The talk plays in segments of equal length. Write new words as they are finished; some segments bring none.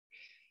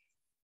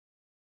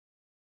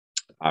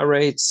All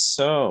right,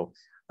 so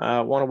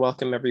I want to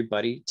welcome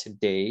everybody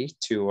today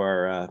to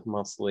our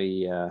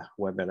monthly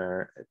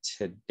webinar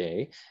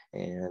today,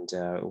 and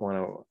I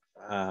want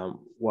to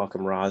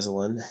welcome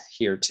Rosalind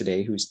here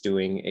today, who's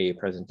doing a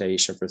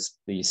presentation for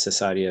the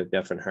Society of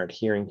Deaf and Hard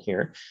Hearing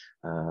here.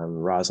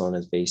 Rosalind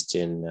is based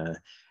in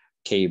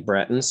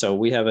Breton. So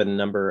we have a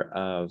number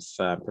of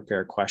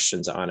prepared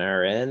questions on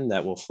our end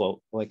that will float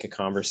like a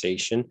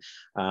conversation.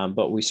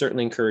 But we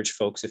certainly encourage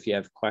folks, if you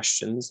have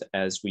questions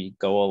as we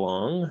go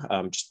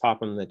along, just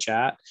pop them in the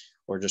chat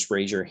or just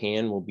raise your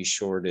hand. We'll be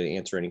sure to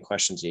answer any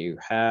questions that you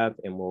have.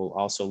 And we'll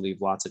also leave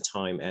lots of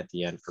time at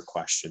the end for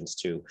questions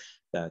too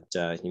that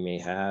you may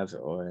have,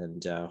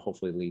 and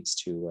hopefully leads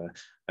to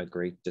a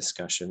great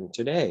discussion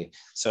today.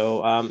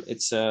 So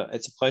it's a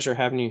pleasure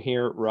having you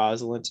here,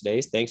 Rosalind,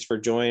 today. Thanks for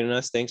joining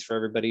us. Thanks for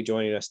everybody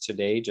joining us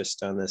today,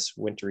 just on this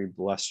wintry,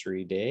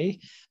 blustery day.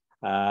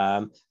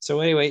 So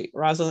anyway,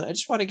 Rosalind, I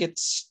just want to get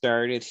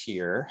started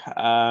here.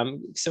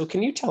 So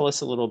can you tell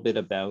us a little bit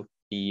about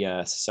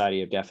the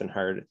Society of Deaf and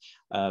Hard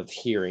of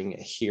Hearing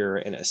here,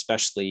 and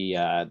especially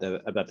about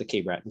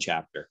the Breton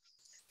chapter?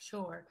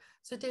 Sure.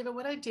 So David,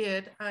 what I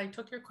did, I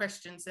took your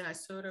questions and I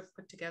sort of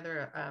put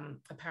together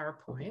a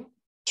PowerPoint.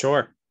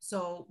 Sure.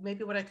 So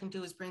maybe what I can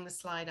do is bring the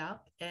slide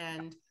up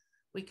and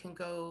we can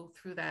go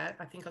through that.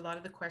 I think a lot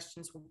of the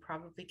questions will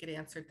probably get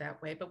answered that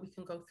way, but we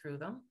can go through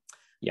them.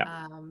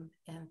 Yeah. And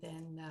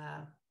then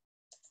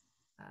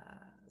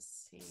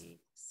see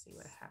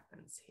what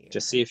happens here.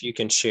 Just see if you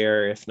can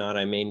share. If not,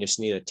 I may just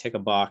need to tick a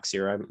box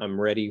here.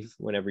 I'm ready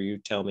whenever you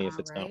tell me if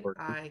it's not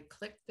working. I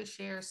clicked the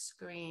share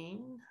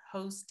screen,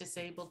 host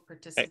disabled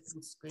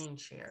participant screen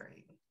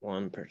sharing.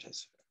 One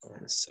participant,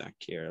 one sec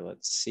here.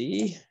 Let's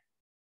see.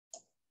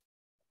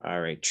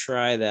 All right,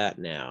 try that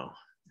now.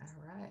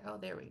 All right. Oh,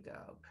 there we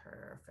go.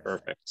 Perfect.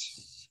 Perfect.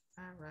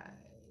 All right.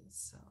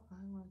 So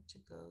I want to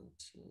go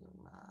to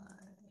my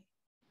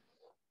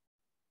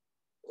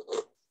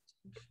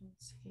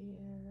institutions here,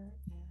 and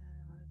I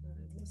want to go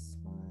to this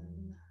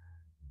one.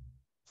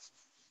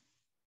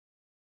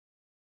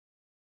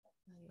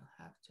 You'll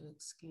have to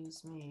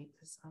excuse me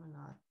because I'm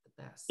not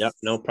the best. Yep,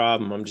 no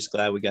problem. I'm just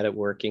glad we got it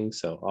working.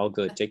 So all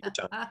good. Take your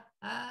time.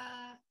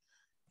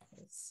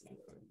 Let's see.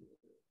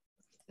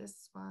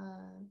 This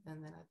one,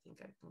 and then I think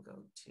I can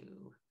go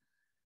to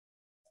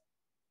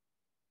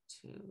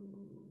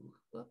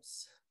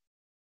whoops.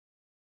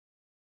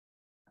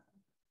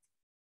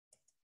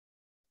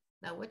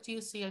 Now, what do you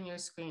see on your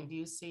screen? Do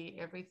you see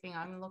everything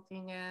I'm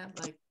looking at?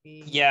 Like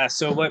the Yeah.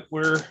 So what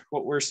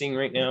we're seeing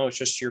right now is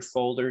just your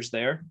folders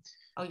there.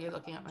 Oh, you're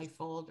looking at my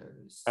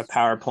folders. A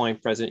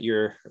PowerPoint present.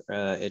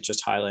 It's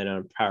just highlighted on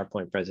a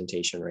PowerPoint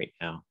presentation right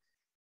now.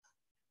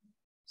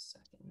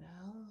 Second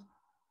now,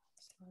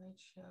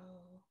 slideshow.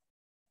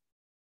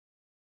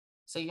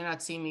 So you're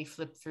not seeing me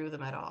flip through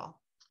them at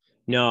all?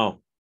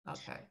 No.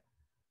 Okay.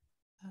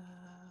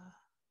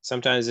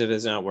 Sometimes if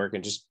it's not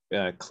working, just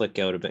click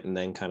out of it and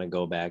then kind of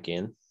go back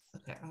in.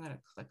 Okay, I'm going to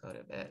click out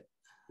of it.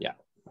 Yeah,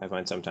 I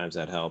find sometimes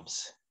that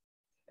helps.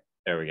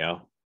 There we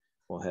go.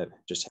 We'll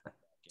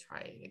try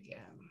it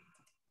again.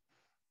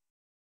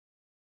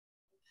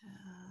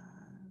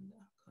 And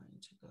I'm going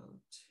to go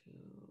to,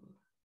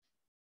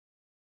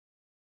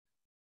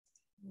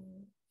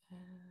 and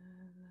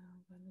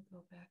I'm going to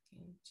go back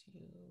into,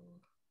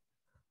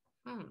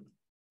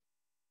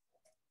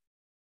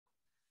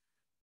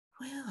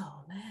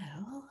 well,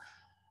 now.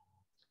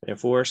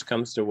 If worse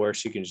comes to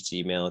worse, you can just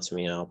email it to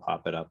me and I'll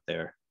pop it up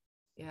there.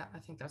 Yeah, I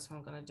think that's what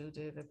I'm going to do,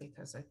 David,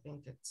 because I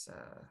think it's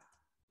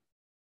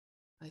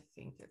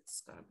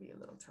going to be a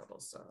little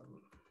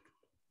troublesome.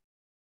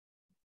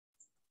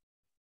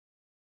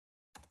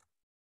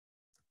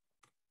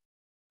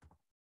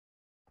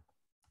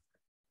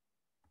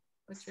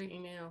 What's your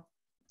email?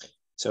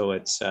 So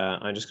it's,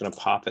 I'm just going to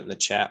pop it in the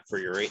chat for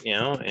you right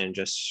now. And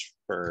just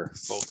for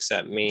folks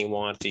that may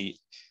want to,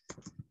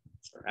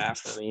 for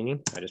after the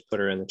meeting, I just put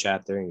her in the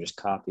chat there and just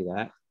copy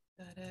that.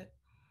 Got it.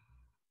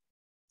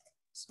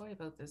 Sorry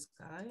about this,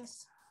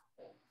 guys.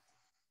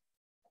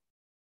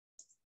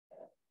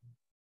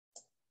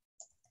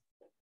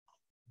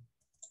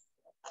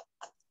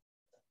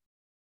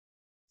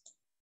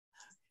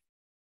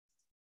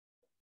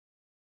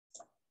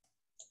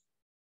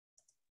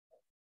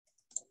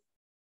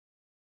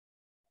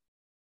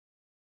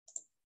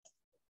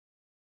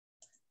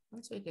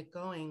 Once we get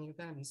going, you're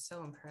going to be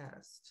so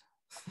impressed.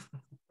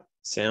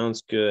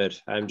 Sounds good.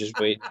 I'm just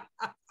waiting.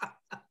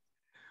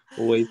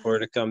 We'll wait for it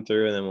to come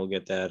through and then we'll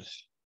get that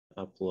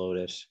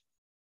uploaded.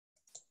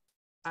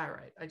 All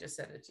right. I just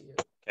sent it to you.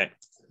 Okay.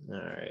 All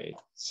right.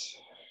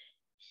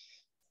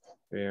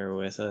 Bear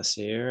with us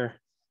here.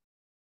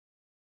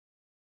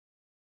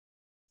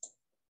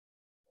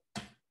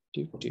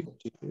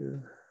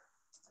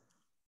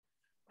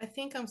 I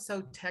think I'm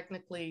so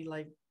technically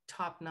like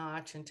top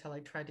notch until I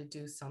try to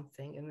do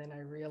something and then I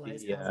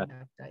realize how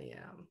inept I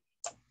am.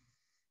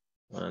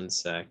 One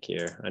sec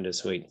here. I'm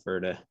just waiting for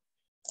it to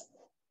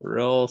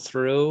roll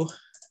through.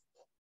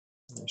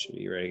 I should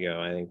be ready to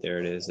go. I think there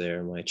it is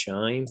there, my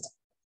chime.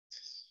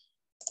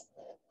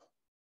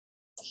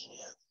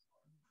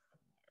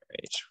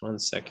 1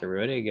 second,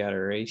 everybody. I got it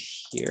right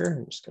here.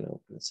 I'm just going to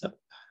open this up.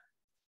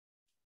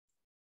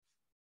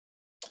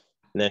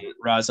 And then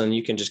Rosalind,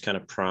 you can just kind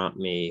of prompt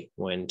me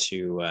when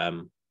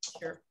to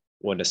Sure.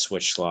 when to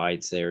switch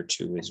slides there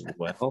too as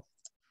well.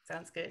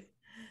 Sounds good.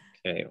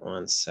 Okay,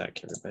 1 sec,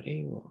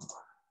 everybody.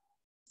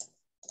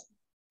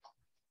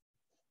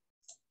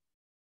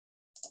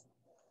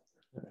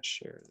 I'll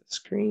share the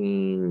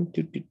screen.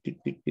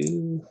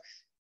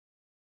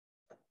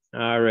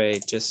 All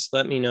right, just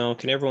let me know.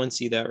 Can everyone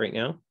see that right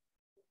now?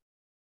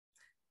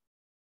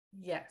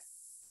 Yes.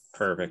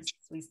 Perfect.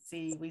 We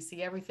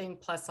see everything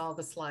plus all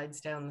the slides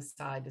down the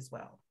side as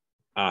well.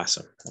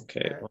 Awesome.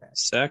 Okay, Perfect. 1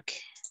 sec.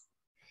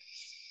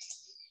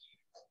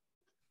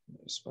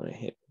 I just want to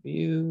hit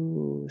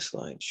view,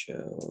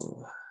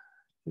 slideshow.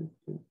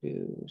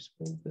 Just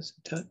move this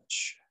a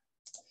touch.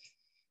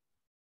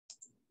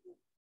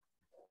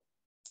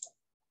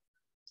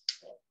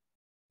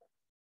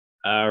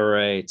 All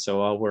right,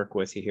 so I'll work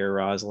with you here,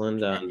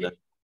 Rosalind.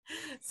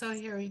 So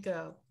here we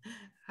go.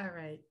 All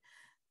right.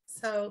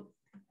 So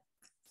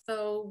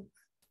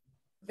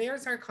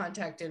there's our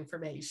contact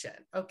information.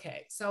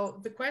 Okay, so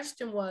the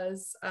question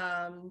was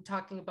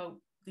talking about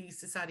the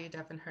Society of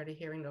Deaf and Hard of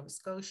Hearing Nova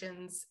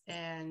Scotians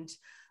and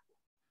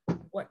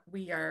what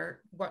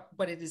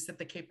it is that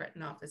the Cape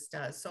Breton office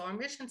does. So our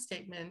mission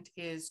statement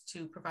is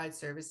to provide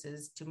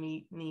services to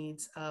meet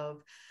needs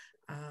of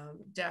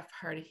deaf,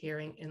 hard of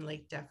hearing, and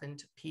late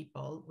deafened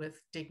people with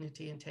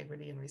dignity,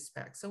 integrity, and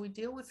respect. So we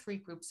deal with 3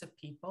 groups of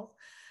people.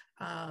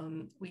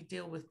 We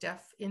deal with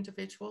deaf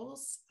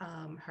individuals,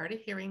 hard of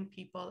hearing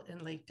people,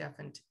 and late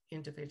deafened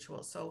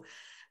individuals. So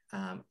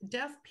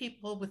deaf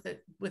people with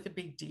a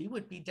big D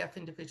would be deaf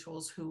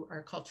individuals who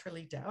are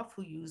culturally deaf,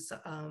 who use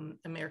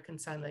American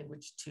Sign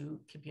Language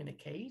to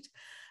communicate.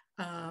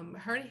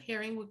 Hard of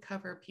hearing would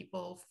cover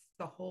people,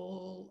 the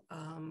whole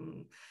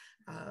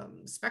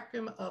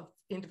spectrum of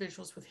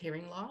individuals with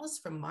hearing loss,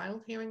 from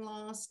mild hearing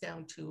loss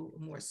down to a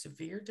more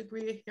severe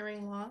degree of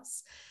hearing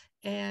loss.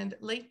 And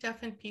late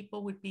deafened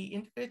people would be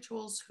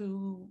individuals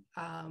who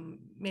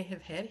may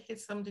have had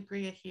some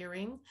degree of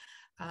hearing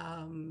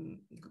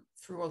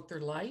throughout their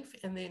life,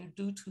 and then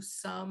due to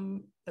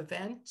some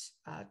event,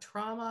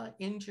 trauma,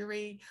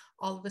 injury,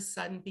 all of a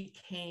sudden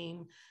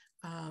became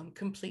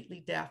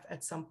completely deaf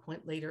at some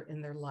point later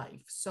in their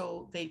life.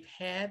 So they've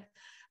had,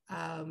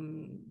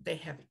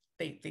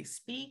 they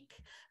speak,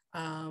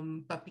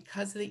 but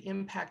because of the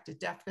impact of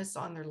deafness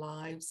on their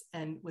lives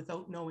and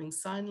without knowing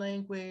sign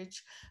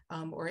language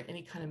or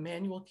any kind of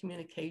manual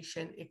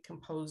communication, it can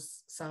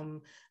pose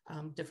some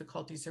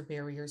difficulties or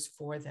barriers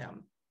for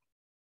them.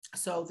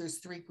 So there's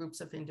 3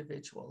 groups of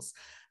individuals,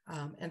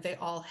 and they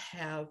all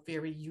have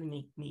very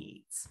unique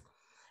needs.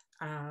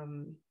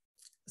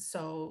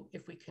 So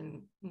if we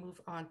can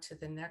move on to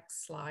the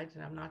next slide,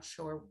 and I'm not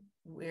sure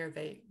where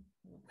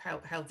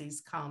how these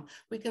come.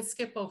 We can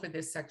skip over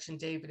this section,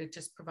 David. It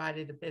just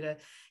provided a bit of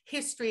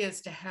history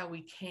as to how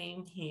we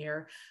came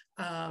here.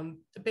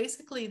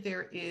 Basically,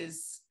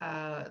 there's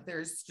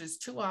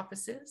just 2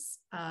 offices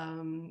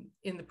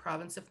in the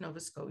province of Nova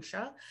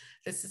Scotia.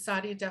 The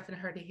Society of Deaf and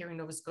Hard of Hearing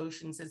Nova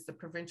Scotians is the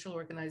provincial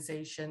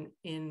organization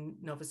in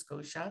Nova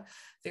Scotia.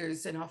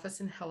 There's an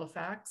office in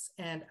Halifax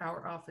and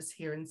our office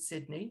here in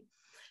Sydney.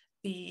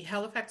 The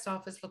Halifax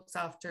office looks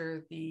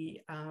after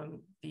the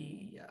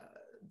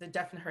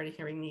deaf and hard of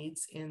hearing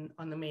needs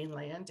on the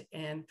mainland,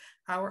 and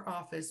our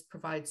office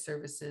provides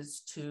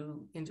services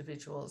to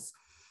individuals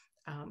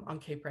on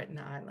Cape Breton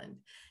Island.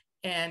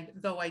 And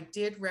though I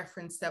did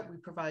reference that we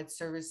provide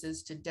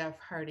services to deaf,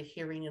 hard of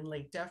hearing, and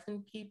late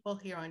deafened people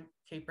here on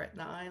Cape Breton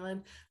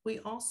Island, we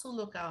also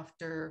look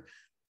after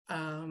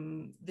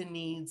the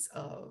needs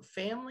of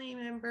family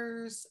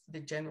members, the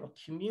general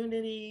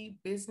community,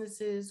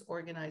 businesses,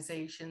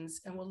 organizations,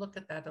 and we'll look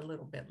at that a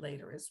little bit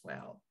later as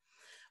well.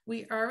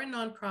 We are a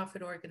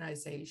nonprofit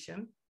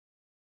organization.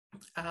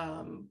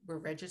 We're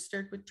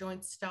registered with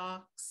joint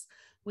stocks.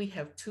 We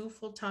have 2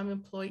 full-time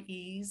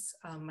employees,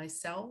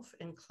 myself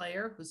and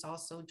Claire, who's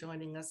also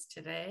joining us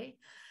today.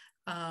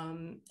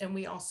 And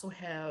we also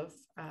have,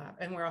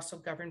 and we're also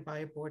governed by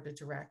a board of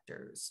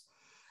directors.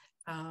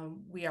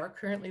 We are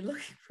currently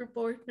looking for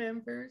board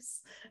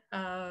members,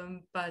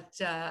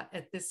 but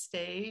at this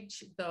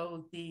stage,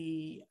 though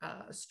the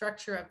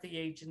structure of the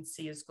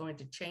agency is going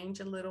to change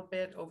a little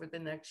bit over the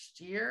next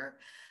year,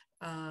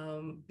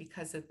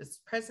 because at this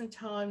present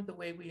time, the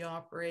way we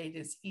operate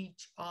is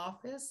each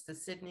office, the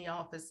Sydney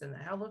office and the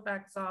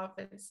Halifax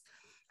office,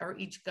 are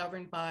each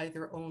governed by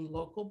their own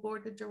local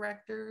board of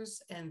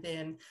directors, and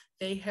then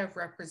they have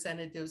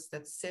representatives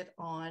that sit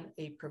on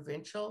a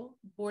provincial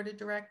board of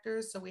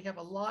directors. So we have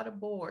a lot of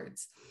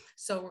boards.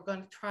 So we're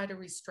going to try to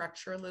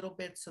restructure a little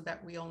bit so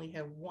that we only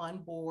have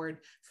 1 board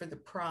for the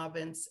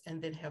province and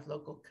then have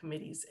local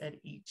committees at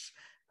each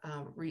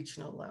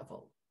regional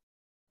level.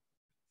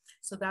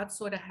 So that's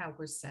sort of how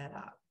we're set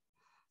up.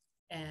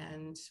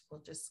 And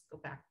we'll just go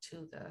back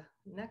to the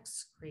next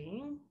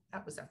screen.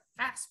 That was a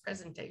fast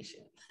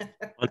presentation.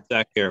 1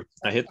 sec here.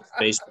 I hit the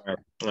space bar.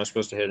 I was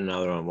supposed to hit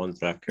another one. 1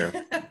 sec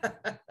here.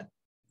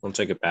 I'll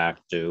take it back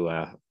to,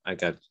 I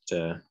got,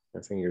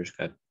 my fingers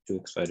got too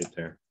excited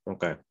there.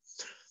 Okay.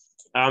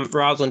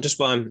 Rosalind, just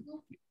while I'm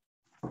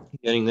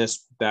getting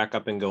this back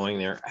up and going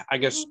there, I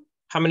guess,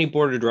 how many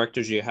board of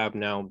directors do you have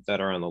now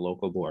that are on the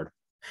local board?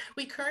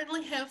 We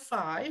currently have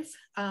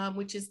 5,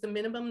 which is the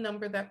minimum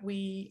number that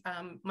we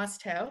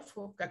must have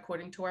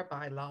according to our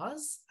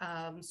bylaws.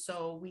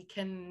 So we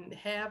can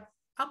have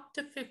up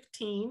to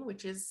 15,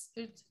 which is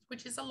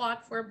a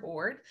lot for a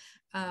board,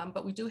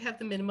 but we do have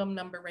the minimum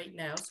number right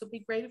now. So it'd be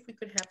great if we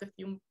could have a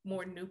few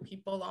more new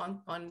people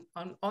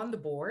on the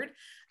board,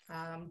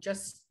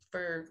 just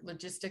for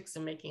logistics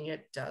and making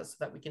it so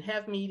that we can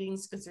have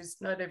meetings, because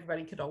not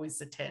everybody could always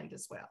attend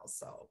as well.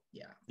 So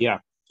yeah. Yeah.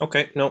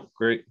 Okay. No,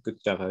 great. Good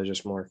stuff. I was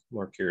just more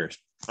curious.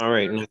 All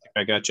right. And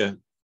I got you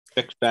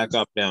fixed back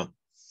up now.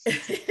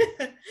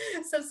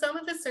 So some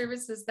of the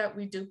services that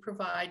we do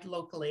provide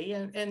locally,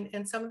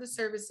 and some of the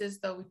services,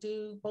 though we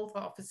do, both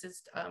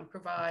offices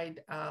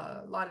provide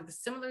a lot of the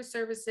similar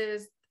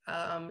services.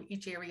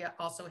 Each area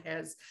also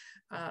has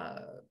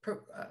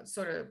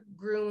sort of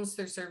grooms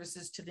their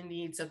services to the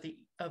needs of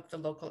the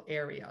local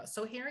area.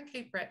 So here in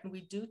Cape Breton,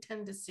 we do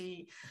tend to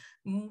see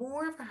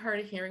more of a hard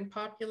of hearing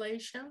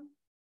population,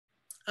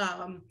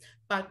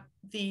 but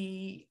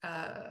the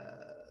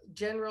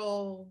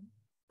general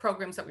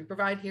programs that we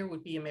provide here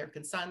would be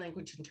American Sign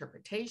Language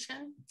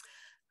interpretation.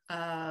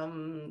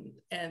 And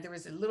there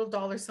is a little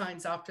dollar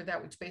signs after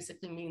that, which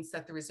basically means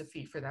that there is a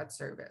fee for that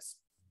service.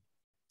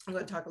 I'm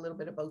going to talk a little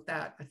bit about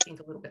that, I think,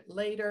 a little bit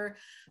later.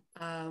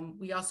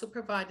 We also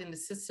provide an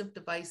assistive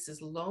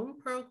devices loan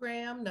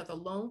program. Now, the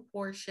loan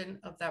portion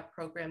of that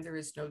program, there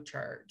is no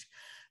charge.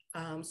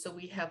 So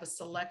we have a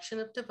selection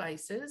of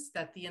devices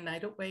that the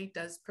United Way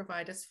does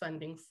provide us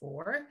funding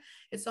for.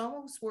 It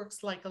almost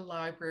works like a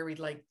library,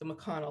 like the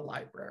McConnell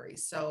Library.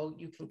 So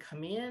you can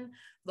come in,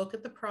 look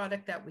at the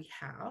product that we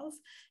have,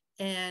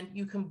 and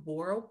you can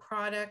borrow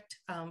product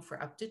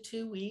for up to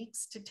 2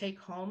 weeks to take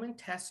home and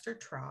test or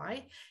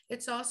try.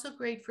 It's also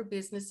great for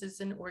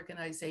businesses and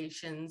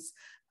organizations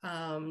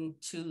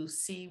to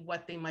see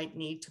what they might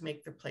need to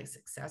make their place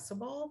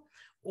accessible.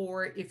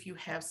 Or if you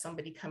have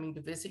somebody coming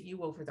to visit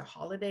you over the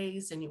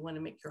holidays and you want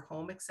to make your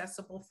home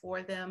accessible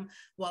for them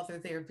while they're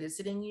there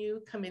visiting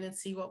you, come in and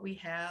see what we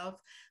have.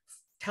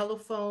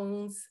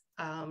 Telephones,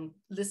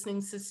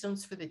 listening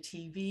systems for the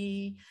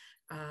TV,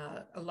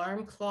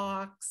 alarm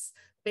clocks,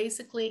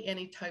 basically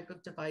any type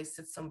of device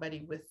that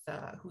somebody with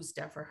who's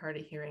deaf or hard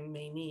of hearing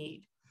may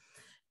need.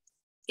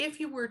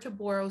 If you were to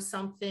borrow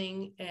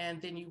something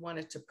and then you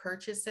wanted to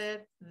purchase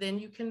it, then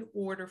you can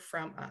order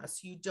from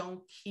us. You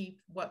don't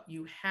keep what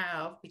you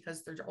have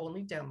because they're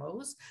only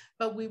demos,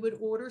 but we would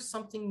order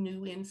something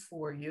new in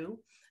for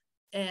you.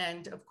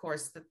 And of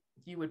course,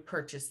 you would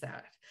purchase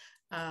that.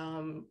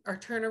 Our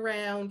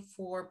turnaround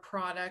for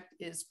product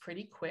is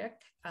pretty quick.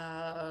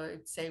 I'd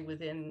say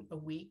within a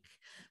week,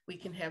 we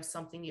can have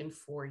something in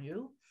for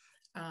you.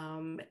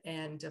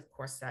 And of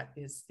course, that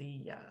is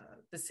the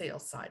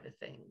sales side of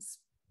things.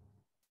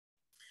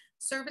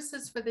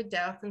 Services for the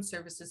deaf and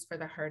services for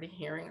the hard of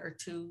hearing are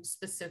 2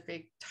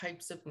 specific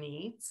types of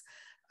needs.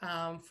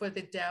 For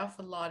the deaf,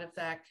 a lot of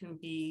that can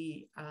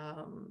be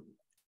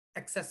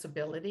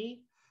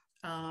accessibility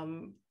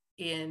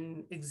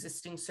in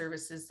existing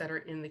services that are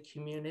in the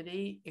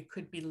community. It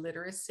could be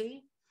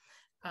literacy.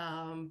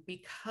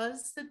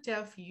 Because the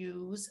deaf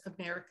use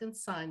American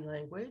Sign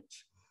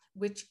Language,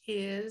 which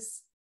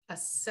is a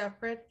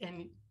separate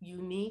and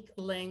unique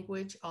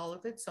language all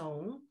of its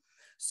own.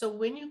 So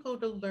when you go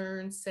to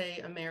learn, say,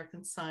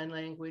 American Sign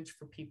Language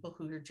for people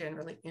who are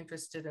generally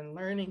interested in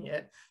learning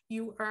it,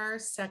 you are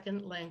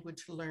second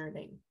language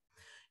learning.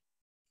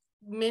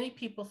 Many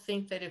people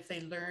think that if they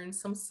learn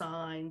some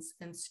signs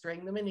and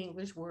string them in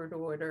English word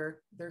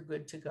order, they're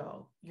good to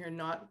go. You're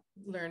not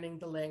learning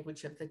the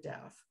language of the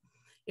deaf.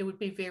 It would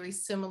be very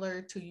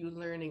similar to you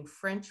learning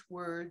French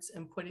words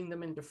and putting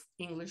them into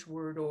English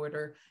word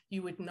order.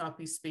 You would not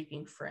be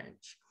speaking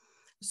French.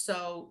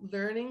 So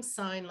learning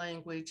sign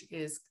language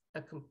is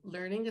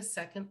learning a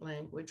second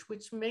language,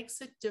 which makes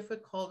it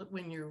difficult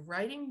when you're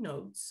writing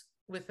notes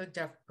with a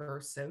deaf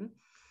person,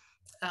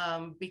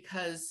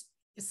 because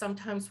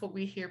sometimes what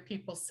we hear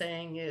people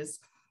saying is,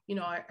 you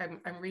know,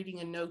 I'm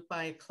reading a note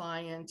by a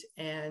client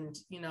and,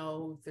 you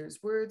know,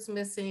 there's words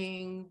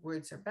missing,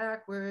 words are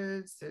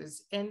backwards,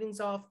 there's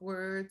endings off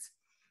words.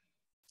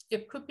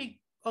 It could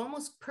be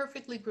almost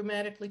perfectly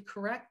grammatically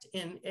correct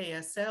in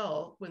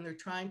ASL when they're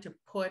trying to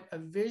put a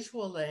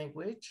visual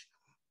language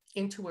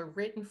into a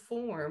written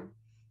form,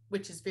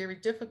 which is very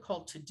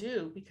difficult to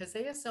do because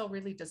ASL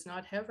really does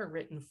not have a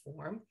written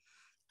form.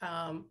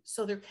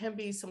 So there can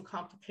be some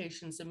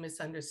complications and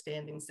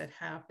misunderstandings that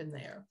happen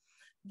there.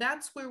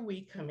 That's where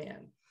we come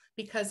in,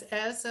 because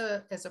as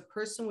a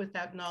person with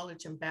that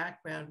knowledge and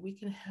background, we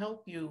can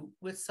help you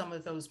with some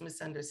of those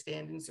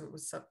misunderstandings, or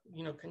with some,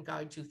 you know, can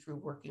guide you through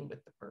working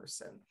with the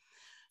person.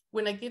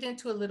 When I get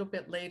into a little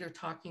bit later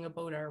talking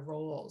about our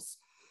roles,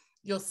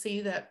 you'll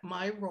see that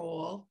my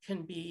role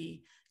can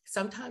be,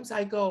 sometimes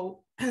I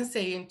go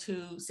say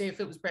if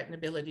it was Breton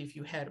Ability, if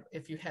you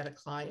had a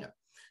client.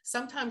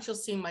 Sometimes you'll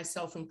see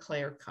myself and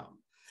Claire come,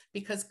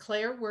 because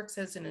Claire works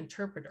as an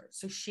interpreter.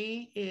 So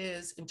she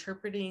is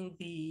interpreting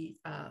the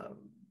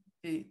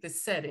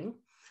setting.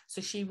 So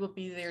she will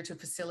be there to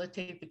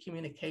facilitate the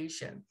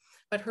communication.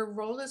 But her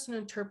role as an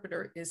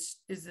interpreter is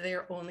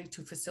there only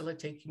to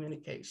facilitate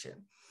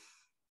communication.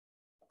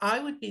 I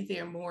would be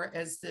there more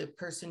as the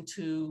person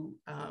to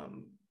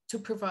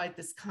provide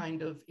this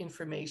kind of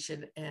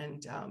information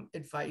and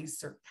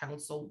advice or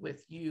counsel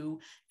with you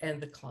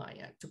and the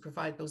client, to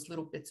provide those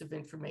little bits of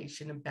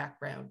information and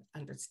background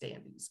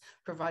understandings,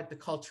 provide the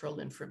cultural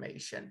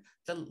information,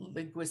 the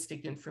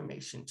linguistic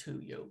information to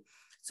you.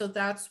 So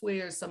that's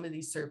where some of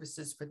these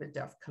services for the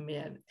deaf come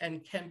in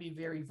and can be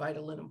very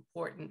vital and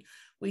important.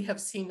 We have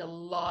seen a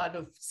lot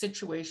of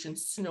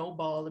situations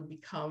snowball and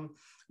become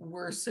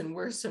worse and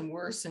worse and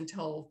worse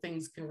until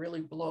things can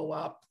really blow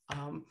up,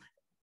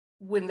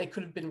 when they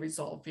could have been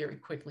resolved very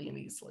quickly and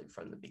easily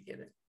from the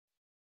beginning.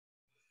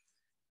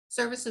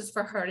 Services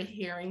for hard of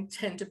hearing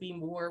tend to be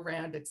more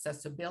around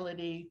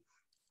accessibility,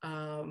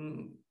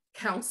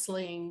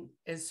 counseling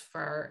as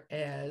far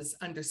as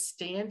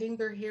understanding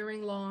their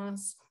hearing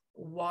loss,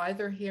 why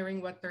they're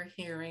hearing what they're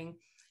hearing,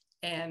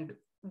 and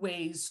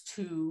ways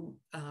to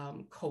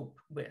cope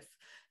with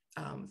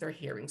their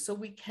hearing. So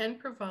we can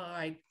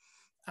provide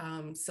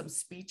some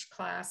speech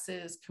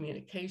classes,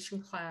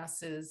 communication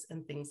classes,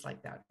 and things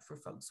like that for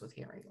folks with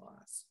hearing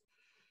loss.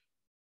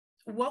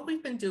 What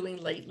we've been doing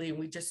lately, and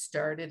we just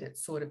started it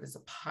sort of as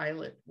a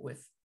pilot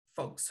with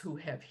folks who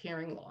have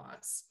hearing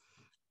loss,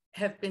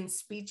 have been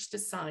speech to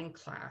sign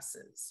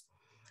classes.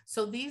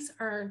 So these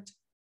aren't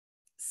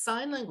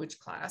sign language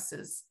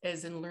classes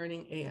as in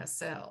learning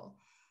ASL,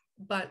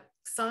 but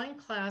sign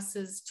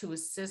classes to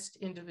assist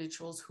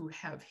individuals who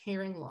have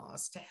hearing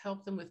loss, to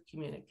help them with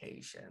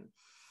communication.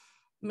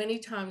 Many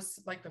times,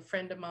 like a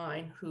friend of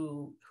mine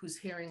whose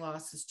hearing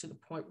loss is to the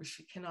point where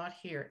she cannot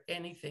hear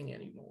anything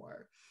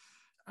anymore.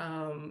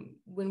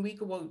 When we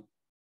go out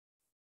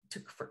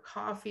for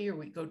coffee or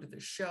we go to the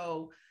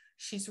show,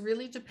 she's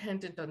really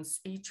dependent on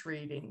speech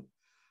reading.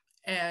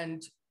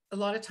 And a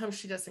lot of times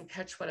she doesn't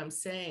catch what I'm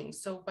saying.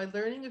 So by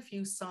learning a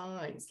few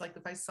signs, like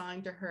if I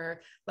sign to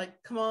her,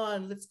 like, come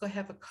on, let's go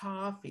have a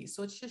coffee.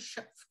 So it's just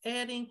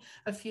adding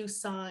a few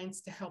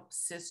signs to help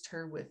assist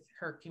her with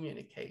her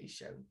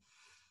communication.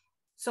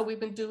 So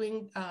we've been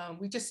doing,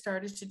 we just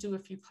started to do a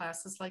few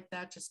classes like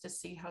that just to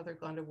see how they're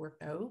going to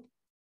work out.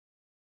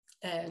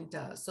 And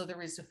so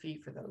there is a fee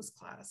for those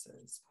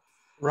classes.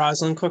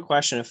 Rosalind, quick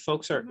question. If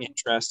folks are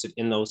interested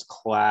in those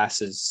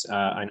classes,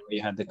 I know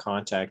you had the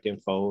contact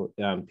info,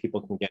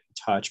 people can get in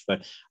touch,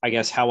 but I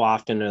guess how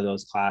often do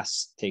those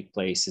classes take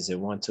place? Is it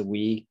once a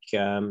week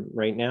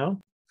right now?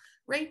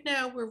 Right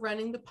now we're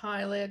running the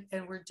pilot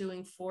and we're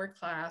doing 4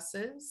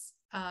 classes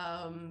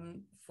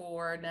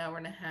for an hour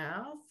and a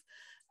half.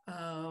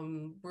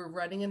 We're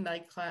running a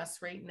night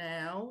class right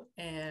now,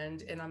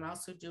 and I'm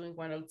also doing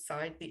one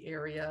outside the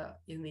area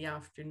in the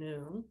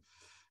afternoon,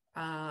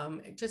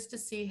 just to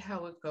see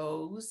how it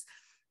goes.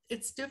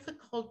 It's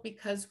difficult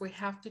because we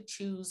have to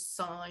choose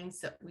signs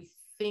that we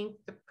think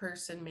the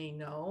person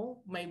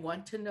may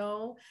want to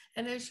know.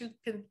 And as you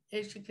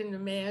can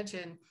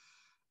imagine,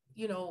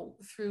 you know,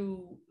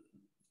 through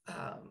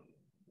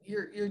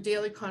your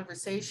daily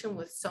conversation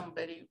with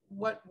somebody,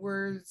 what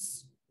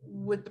words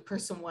would the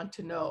person want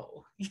to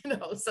know? You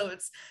know, so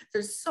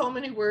there's so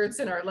many words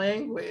in our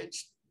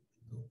language.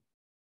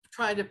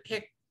 Trying to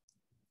pick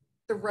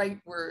the right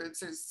words.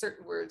 There's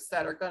certain words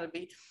that are going to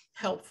be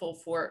helpful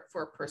for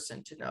a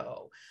person to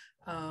know.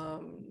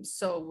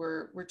 So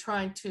we're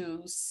trying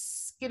to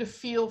get a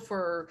feel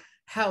for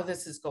how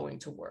this is going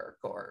to work,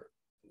 or,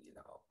 you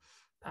know,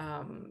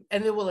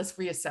 and then we'll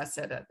reassess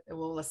it.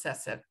 We'll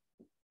assess it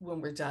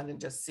when we're done and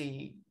just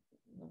see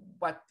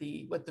what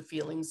the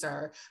feelings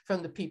are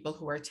from the people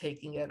who are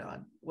taking it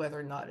on, whether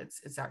or not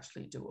it's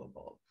actually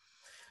doable.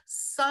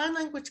 Sign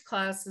language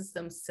classes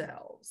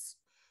themselves,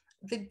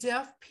 the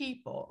deaf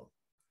people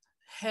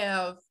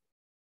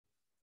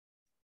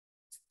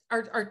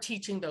are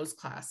teaching those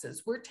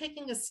classes. We're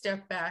taking a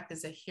step back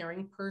as a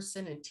hearing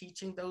person and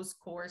teaching those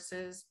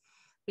courses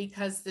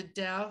because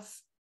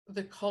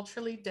the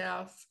culturally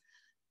deaf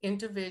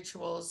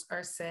individuals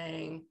are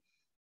saying,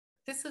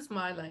 this is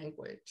my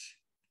language.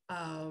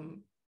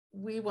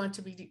 We want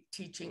to be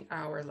teaching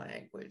our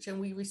language, and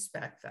we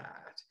respect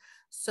that.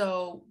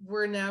 So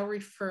we're now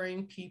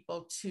referring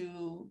people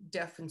to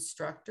deaf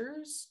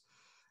instructors.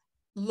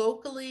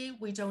 Locally,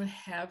 we don't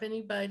have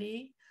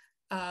anybody.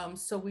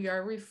 So we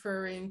are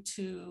referring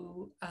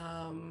to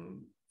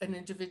an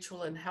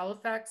individual in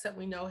Halifax that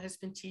we know has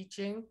been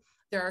teaching.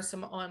 There are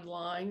some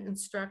online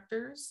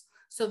instructors.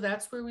 So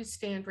that's where we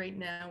stand right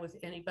now with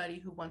anybody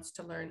who wants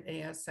to learn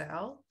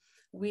ASL.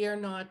 We are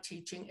not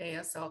teaching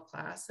ASL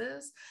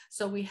classes.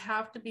 So we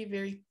have to be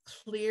very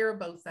clear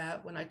about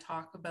that when I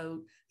talk about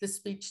the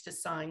speech to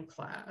sign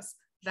class.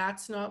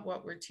 That's not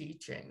what we're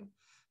teaching.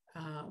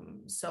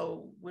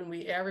 So when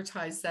we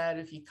advertise that,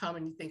 if you come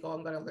and you think, oh,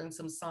 I'm going to learn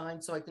some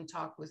signs so I can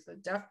talk with a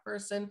deaf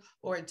person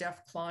or a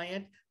deaf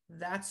client,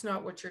 that's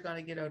not what you're going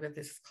to get out of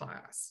this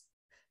class.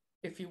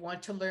 if you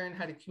want to learn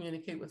how to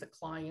communicate with a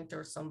client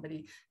or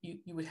somebody,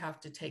 you would have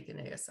to take an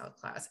ASL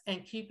class.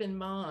 And keep in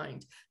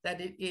mind that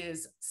it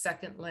is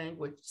second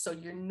language. So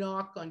you're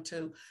not going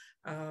to,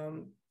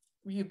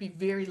 you'd be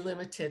very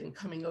limited in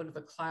coming out of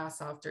a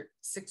class after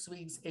 6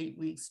 weeks, 8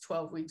 weeks,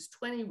 12 weeks,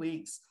 20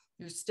 weeks.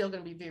 You're still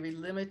going to be very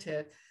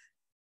limited.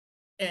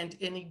 And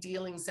any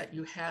dealings that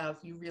you have,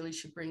 you really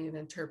should bring an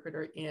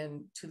interpreter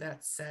in to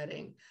that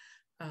setting.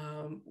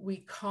 We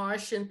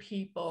caution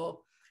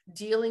people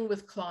dealing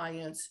with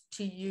clients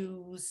to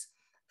use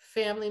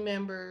family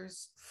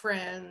members,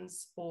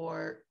 friends,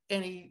 or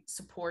any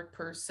support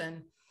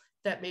person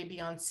that may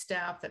be on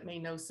staff that may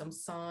know some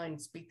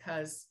signs,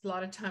 because a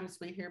lot of times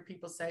we hear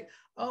people say,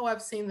 oh,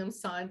 I've seen them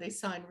sign, they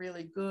sign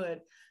really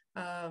good.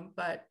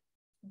 But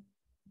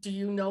do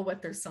you know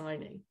what they're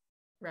signing?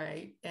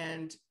 Right.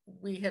 And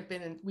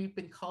we've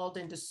been called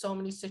into so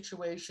many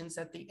situations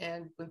at the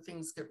end when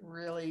things get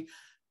really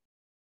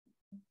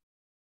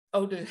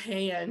out of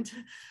hand,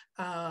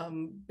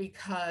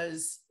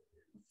 because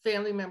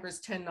family members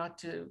tend not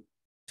to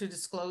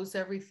disclose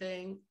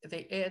everything.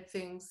 They add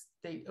things,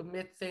 they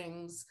omit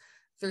things.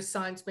 Their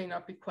signs may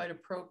not be quite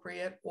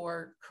appropriate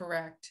or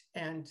correct.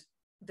 And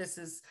this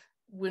is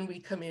when we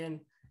come in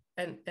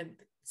and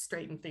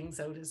straighten things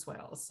out as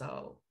well.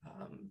 So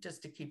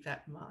just to keep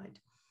that in mind.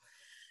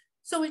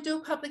 So we do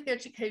public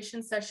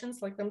education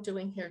sessions like I'm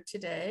doing here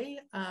today.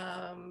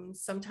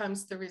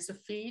 Sometimes there is a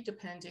fee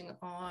depending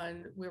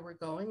on where we're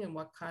going and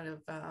what kind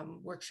of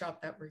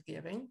workshop that we're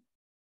giving.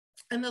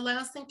 And the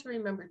last thing to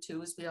remember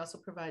too is we also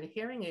provide a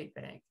hearing aid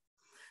bank.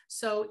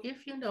 So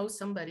if you know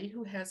somebody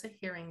who has a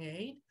hearing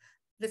aid,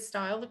 the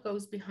style that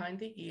goes behind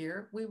the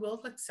ear, we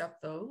will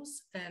accept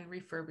those and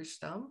refurbish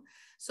them.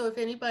 So if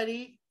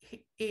anybody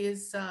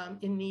is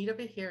in need of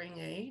a hearing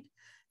aid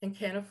and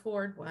can't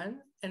afford one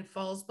and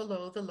falls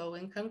below the low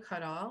income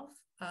cutoff,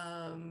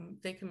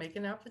 they can make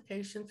an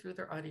application through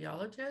their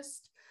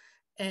audiologist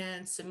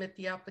and submit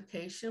the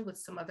application with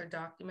some other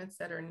documents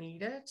that are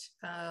needed,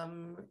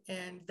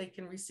 and they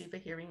can receive a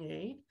hearing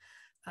aid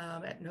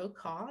at no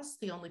cost.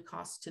 The only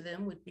cost to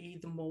them would be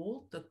the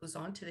mold that goes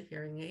onto the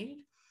hearing aid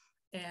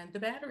and the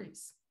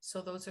batteries.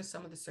 So those are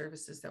some of the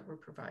services that we're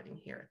providing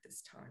here at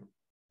this time.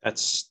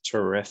 That's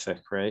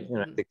terrific, right?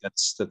 And I think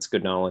that's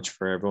good knowledge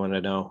for everyone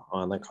to know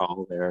on the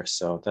call there.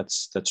 So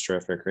that's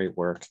terrific. Great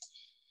work.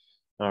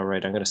 All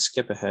right, I'm going to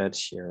skip ahead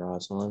here,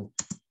 Rosalind.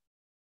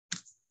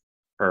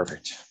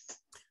 Perfect.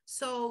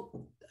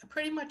 So I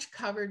pretty much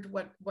covered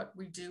what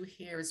we do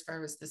here as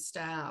far as the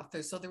staff.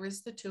 So there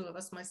is the two of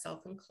us,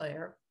 myself and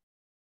Claire.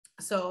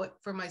 So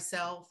for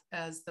myself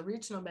as the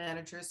regional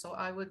manager, so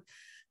I would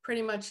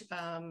pretty much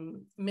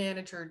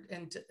manage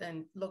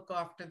and look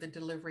after the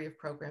delivery of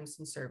programs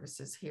and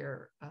services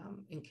here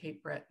in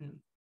Cape Breton.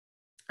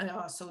 I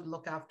also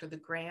look after the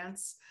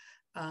grants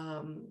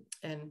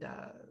and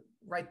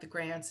write the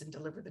grants and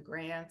deliver the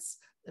grants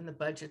and the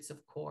budgets,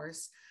 of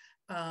course.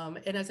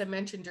 And as I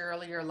mentioned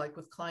earlier, like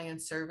with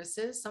client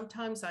services,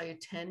 sometimes I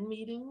attend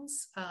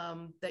meetings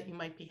that you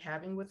might be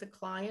having with the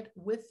client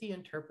with the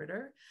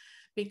interpreter,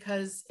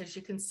 because as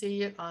you can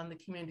see it on the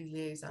community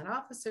liaison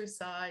officer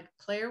side,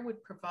 Claire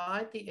would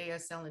provide the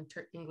ASL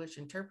English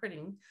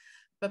interpreting,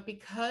 but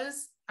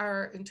because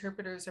our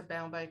interpreters are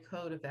bound by a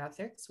code of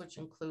ethics, which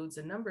includes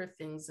a number of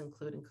things,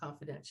 including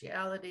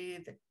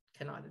confidentiality, that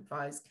cannot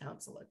advise,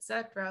 counsel,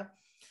 etc.,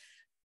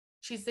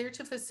 she's there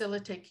to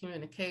facilitate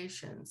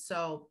communication.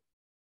 So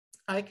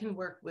I can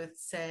work with,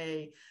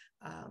 say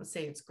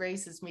it's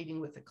Grace's meeting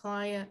with a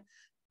client.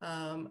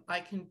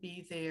 I can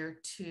be there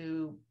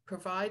to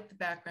provide the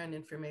background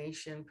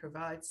information,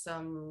 provide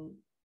some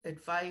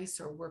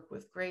advice, or work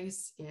with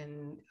Grace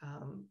in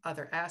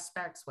other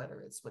aspects,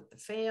 whether it's with the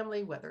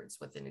family, whether it's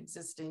with an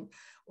existing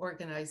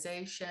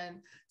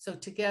organization. So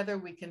together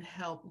we can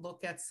help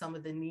look at some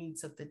of the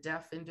needs of the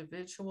deaf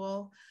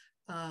individual.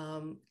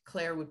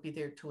 Claire would be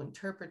there to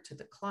interpret to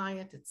the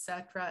client,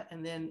 etc.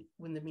 And then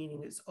when the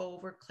meeting is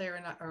over, Claire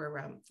and I,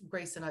 or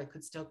Grace and I,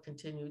 could still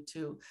continue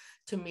to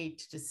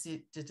meet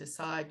to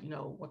decide,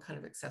 what kind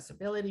of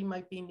accessibility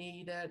might be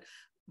needed.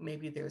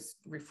 Maybe there's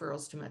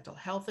referrals to mental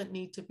health that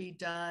need to be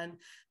done.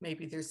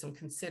 Maybe there's some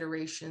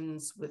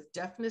considerations with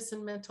deafness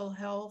and mental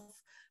health,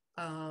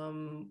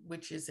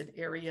 which is an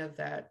area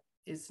that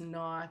is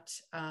not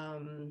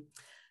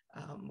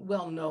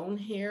well known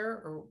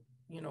here, or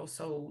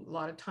so a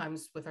lot of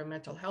times with our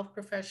mental health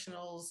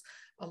professionals,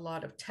 a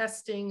lot of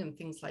testing and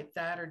things like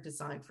that are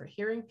designed for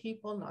hearing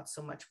people, not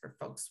so much for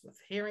folks with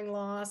hearing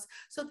loss.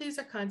 So these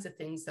are kinds of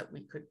things that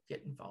we could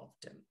get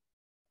involved in.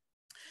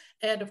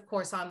 And of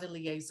course, I'm the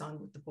liaison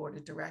with the board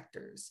of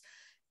directors.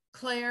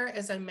 Claire,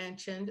 as I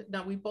mentioned,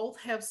 now we both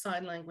have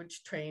sign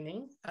language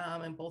training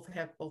and both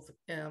have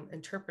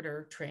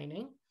interpreter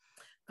training.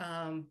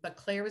 But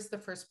Claire is the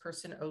first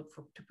person out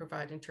to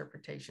provide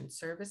interpretation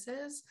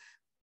services.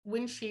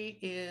 When she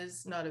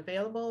is not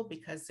available,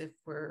 because if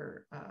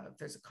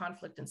there's a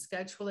conflict in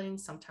scheduling,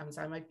 sometimes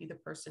I might be the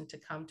person to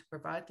come to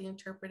provide the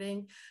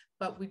interpreting,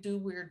 but we do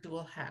wear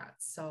dual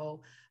hats.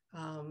 So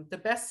The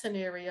best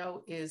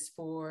scenario is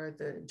for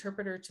the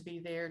interpreter to be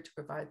there to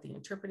provide the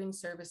interpreting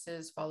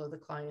services, follow the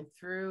client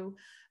through.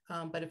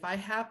 But if I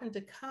happen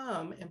to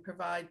come and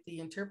provide the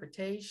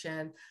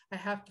interpretation, I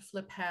have to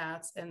flip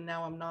hats, and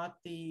now I'm not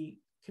the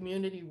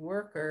community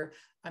worker,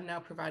 I'm now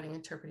providing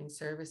interpreting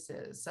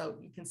services. So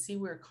you can see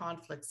where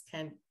conflicts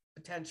can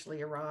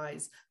potentially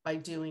arise by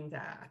doing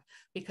that,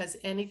 because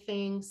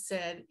anything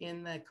said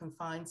in the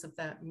confines of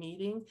that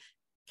meeting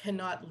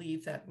cannot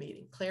leave that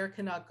meeting. Claire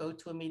cannot go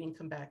to a meeting,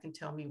 come back and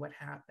tell me what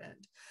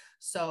happened.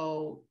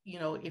 So, you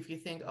know, if you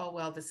think, oh,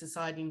 well, the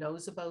society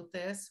knows about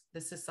this,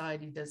 the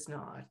society does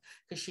not,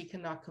 because she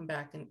cannot come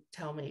back and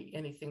tell me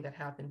anything that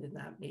happened in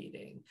that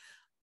meeting.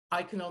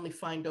 I can only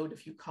find out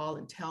if you call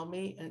and tell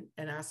me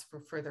and ask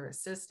for further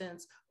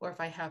assistance, or if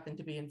I happen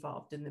to be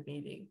involved in the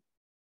meeting.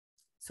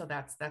 So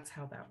that's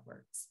how that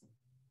works.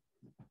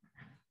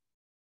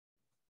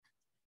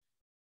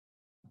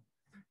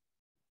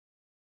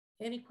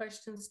 Any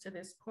questions to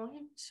this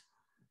point?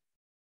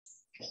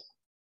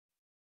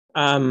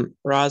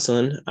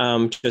 Rosalind,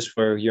 just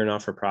where you're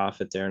not for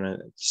profit there,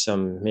 and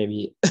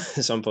maybe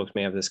some folks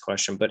may have this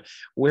question, but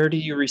where do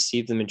you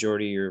receive the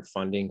majority of your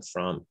funding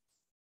from?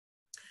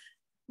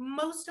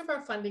 Most of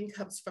our funding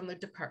comes from the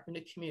Department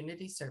of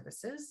Community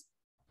Services.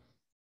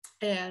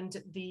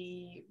 And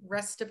the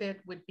rest of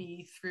it would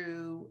be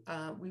through,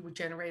 we would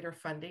generate our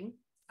funding.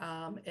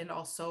 And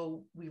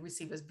also we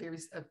receive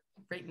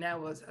right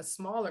now a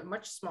smaller,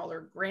 much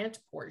smaller grant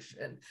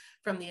portion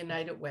from the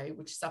United Way,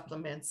 which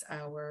supplements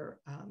our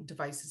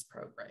devices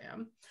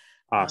program.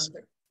 Awesome.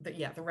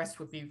 The rest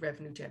would be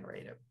revenue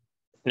generated.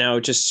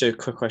 Now, just a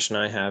quick question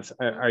I have: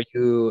 Are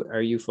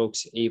you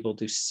folks able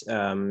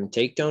to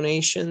take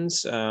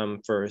donations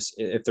for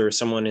if there was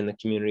someone in the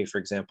community, for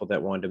example,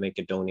 that wanted to make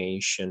a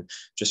donation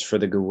just for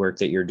the good work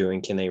that you're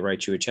doing? Can they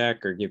write you a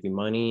check or give you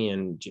money?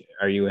 And do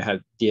you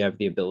have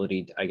the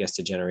ability, I guess,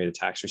 to generate a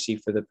tax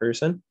receipt for the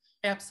person?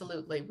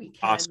 Absolutely, we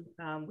can.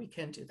 Awesome. We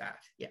can do that.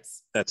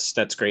 Yes.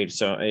 That's great.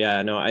 So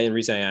yeah, no, the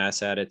reason I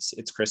asked that, it's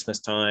Christmas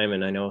time,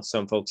 and I know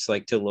some folks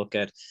like to look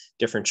at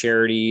different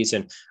charities,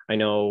 and I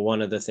know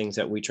one of the things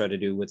that we try to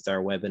do with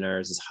our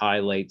webinars is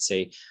highlight,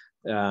 say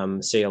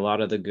a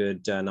lot of the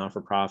good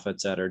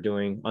not-for-profits that are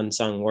doing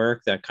unsung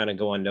work that kind of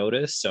go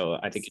unnoticed. So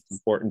I think it's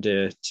important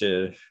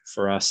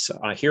for us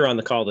here on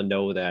the call to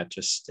know that,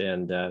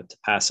 and to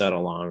pass that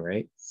along,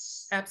 right?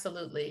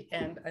 Absolutely.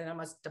 And I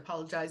must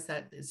apologize,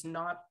 that is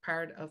not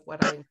part of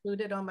what I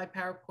included on my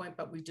PowerPoint,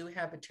 but we do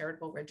have a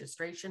charitable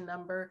registration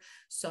number.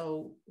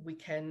 So we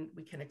can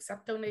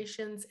accept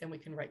donations, and we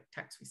can write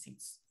tax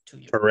receipts to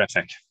you.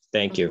 Terrific.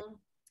 Thank you.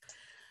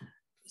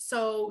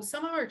 So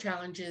some of our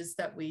challenges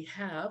that we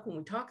have when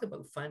we talk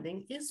about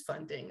funding is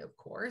funding, of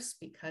course,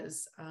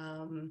 because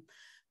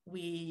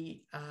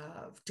we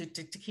to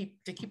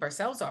keep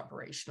ourselves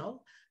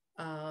operational.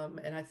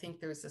 And I think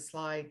there's a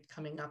slide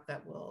coming up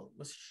that will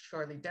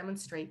surely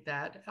demonstrate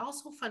that.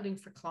 Also funding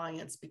for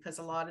clients, because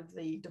a lot of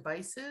the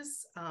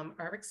devices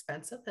are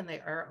expensive and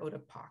they are out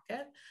of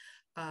pocket.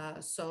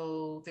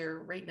 So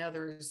right now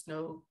there's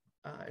no,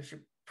 as you're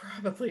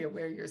probably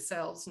aware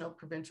yourselves, no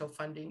provincial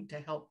funding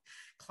to help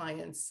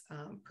clients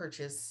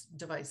purchase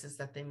devices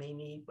that they may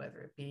need, whether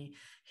it be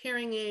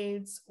hearing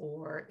aids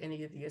or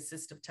any of the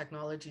assistive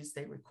technologies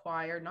they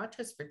require, not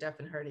just for deaf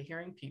and hard of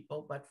hearing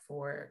people, but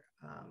for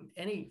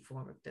any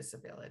form of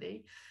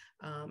disability,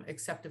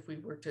 except if we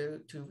were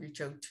to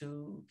reach out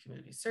to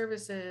community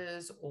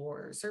services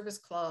or service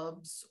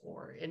clubs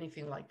or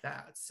anything like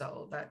that.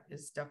 So that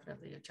is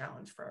definitely a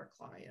challenge for our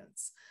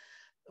clients.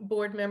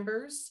 Board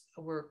members,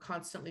 we're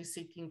constantly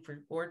seeking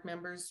for board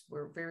members.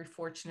 We're very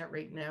fortunate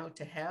right now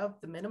to have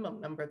the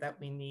minimum number that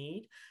we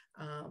need,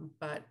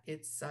 but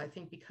it's, I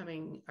think,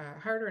 becoming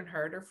harder and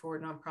harder for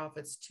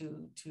nonprofits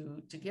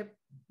to get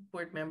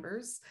board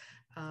members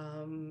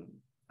to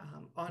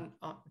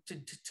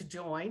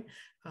join.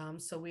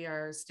 So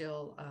we're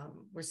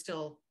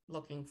still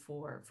looking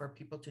for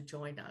people to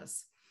join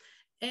us.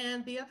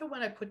 And the other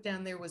one I put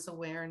down there was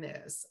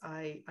awareness.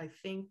 I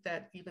think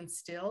that even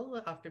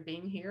still, after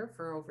being here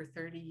for over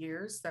 30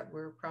 years, that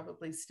we're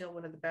probably still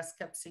one of the best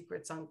kept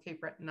secrets on Cape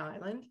Breton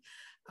Island,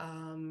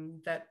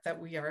 that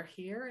we are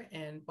here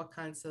and what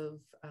kinds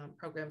of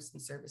programs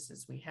and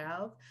services we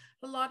have.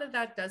 A lot of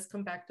that does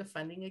come back to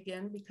funding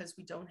again, because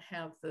we don't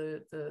have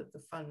the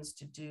funds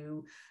to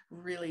do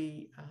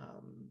really,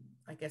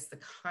 I guess, the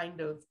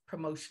kind of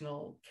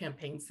promotional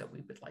campaigns that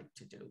we would like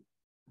to do.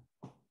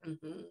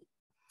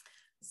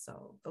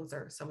 So those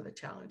are some of the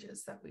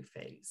challenges that we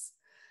face.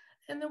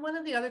 And then one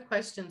of the other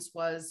questions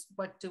was,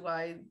 what do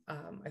I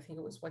think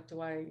it was, what do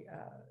I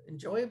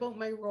enjoy about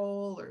my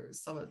role, or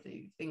some of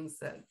the things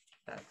that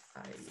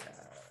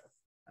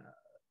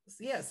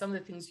some of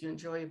the things you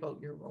enjoy about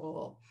your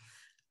role.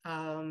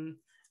 And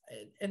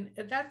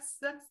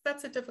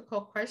that's a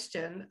difficult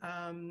question.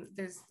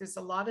 There's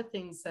a lot of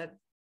things that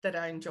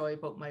I enjoy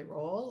about my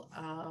role.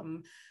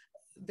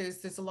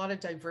 There's a lot of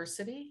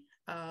diversity.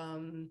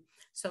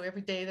 So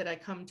every day that I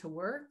come to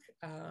work,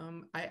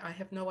 I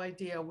have no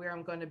idea where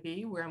I'm going to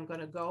be, where I'm going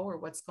to go, or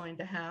what's going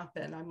to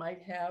happen. I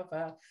might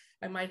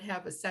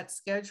have a set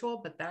schedule,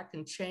 but that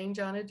can change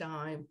on a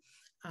dime,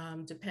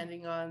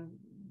 depending on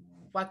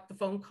what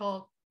phone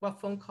call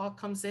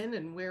comes in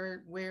and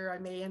where I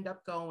may end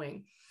up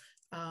going.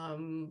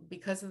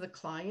 Because of the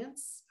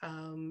clients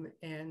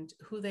and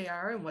who they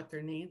are and what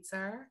their needs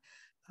are.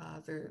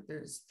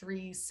 There's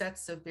 3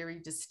 sets of very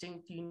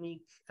distinct,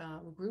 unique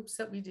groups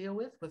that we deal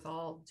with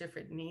all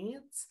different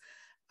needs.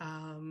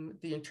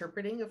 The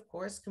interpreting, of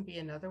course, can be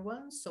another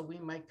one. So we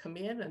might come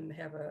in and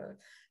have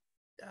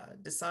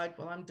decide,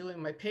 well, I'm doing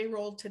my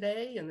payroll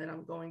today, and then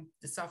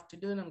this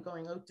afternoon, I'm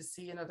going out to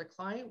see another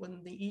client,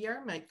 when the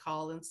ER might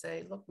call and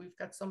say, look, we've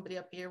got somebody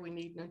up here, we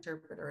need an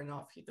interpreter, and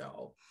off you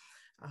go.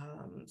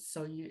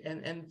 So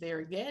and there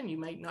again, you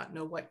might not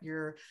know what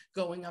you're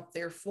going up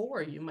there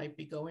for. You might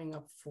be going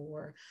up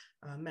for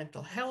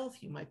mental health.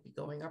 You might be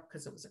going up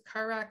because it was a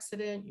car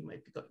accident.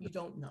 You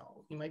don't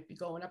know. You might be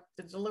going up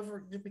to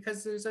deliver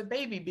because there's a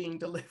baby being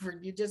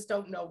delivered. You just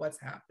don't know what's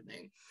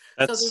happening.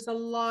 So there's a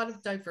lot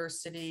of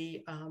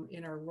diversity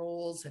in our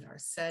roles and our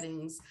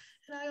settings.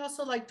 And I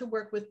also like to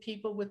work with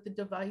people with the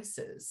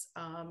devices,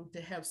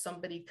 to have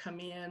somebody come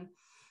in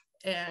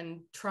and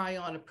try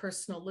on a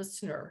personal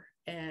listener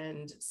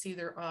and see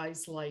their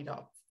eyes light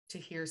up to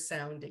hear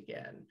sound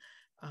again,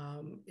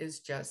 is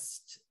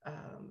just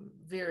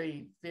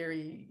very,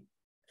 very,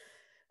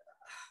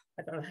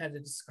 I don't know how to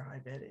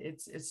describe it.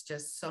 It's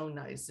just so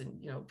nice.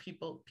 And,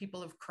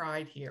 people have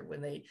cried here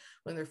when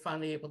they're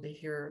finally able to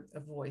hear a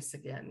voice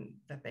again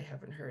that they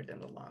haven't heard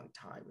in a long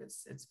time.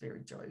 It's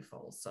very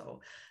joyful. So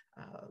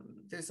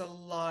there's a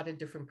lot of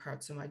different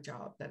parts of my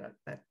job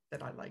that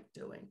I like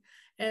doing.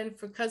 And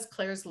because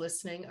Claire's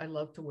listening, I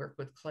love to work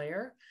with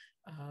Claire.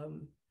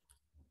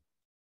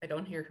 I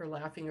don't hear her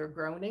laughing or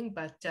groaning,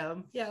 but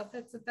yeah,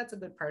 that's a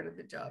good part of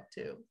the job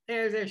too.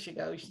 There she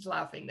goes. She's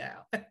laughing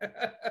now.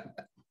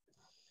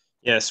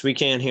 Yes, we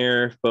can't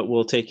hear, but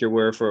we'll take your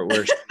word for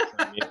it.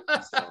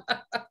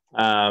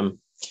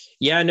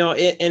 Yeah, no,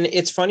 and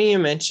it's funny you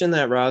mentioned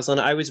that,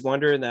 Rosalind. I was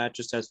wondering that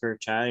just as we were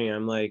chatting.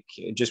 I'm like,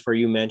 just where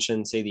you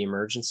mentioned, say, the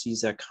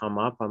emergencies that come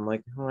up. I'm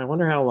like, oh, I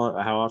wonder how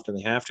often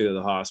they have to go to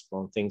the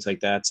hospital and things like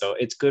that. So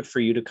it's good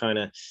for you to kind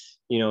of,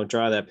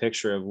 draw that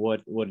picture of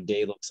what a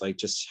day looks like,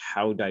 just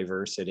how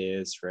diverse it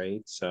is,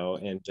 right? So,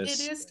 and just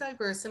it is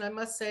diverse, and I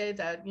must say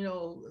that a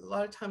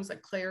lot of times,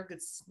 like Claire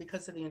gets,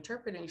 because of the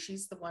interpreting,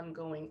 she's the one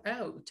going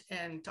out,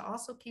 and to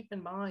also keep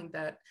in mind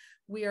that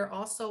we are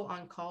also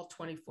on call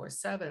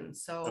 24/7.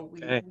 So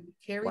we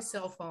carry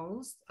cell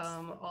phones,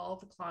 all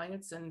the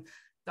clients and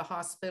the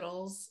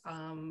hospitals,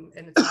 and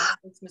it's on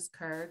a business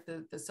card.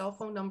 The cell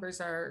phone numbers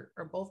are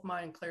both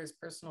mine and Claire's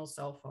personal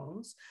cell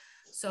phones.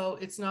 So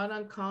it's not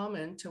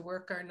uncommon to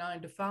work our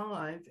 9 to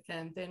 5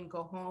 and then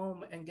go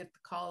home and get the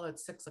call at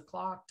 6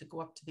 o'clock to go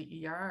up to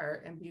the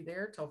ER and be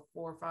there till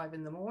 4 or 5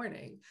 in the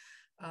morning.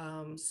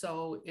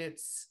 So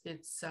it's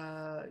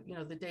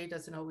the day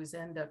doesn't always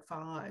end at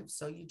 5.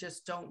 So you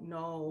just don't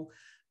know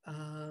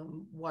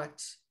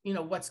what's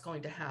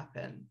going to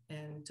happen,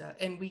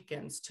 and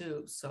weekends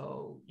too.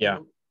 So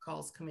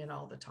calls come in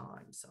all the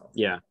time. So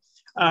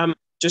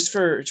just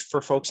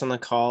for folks on the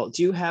call,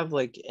 do you have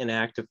like an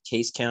active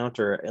case count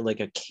or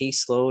like a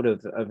caseload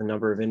of a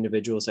number of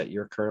individuals that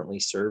you're currently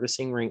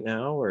servicing right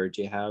now, or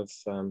do you have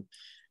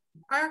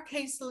our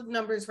caseload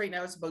numbers right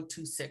now is about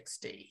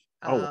 260.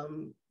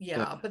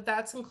 But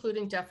that's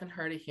including deaf and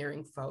hard of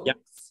hearing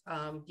folks.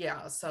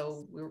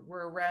 So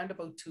we're around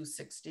about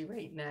 260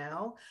 right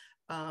now.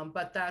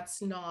 But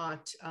that's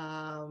not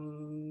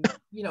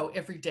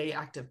everyday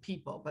active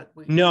people, but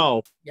but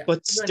still, you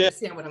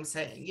understand what I'm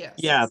saying.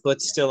 Yes.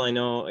 Still, I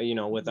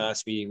know, with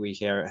us, we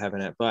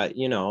haven't it, but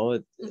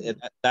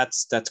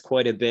that's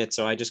quite a bit.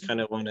 So I just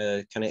kind of want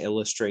to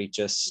illustrate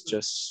just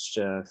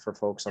for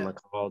folks on the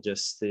call,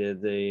 just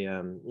the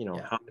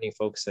how many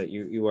folks that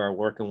you are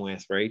working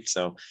with, right?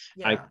 So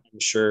I'm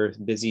sure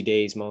busy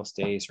days most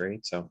days,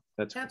 right? So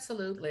that's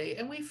absolutely.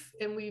 And we've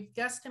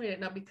guesstimated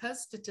now,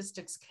 because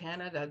Statistics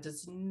Canada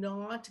does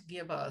not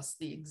give us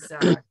the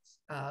exact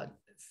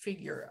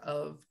figure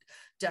of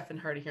deaf and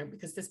hard of hearing,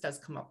 because this does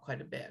come up quite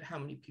a bit. How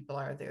many people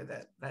are there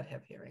that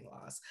have hearing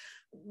loss?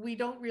 We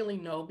don't really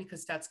know,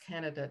 because Stats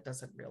Canada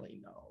doesn't really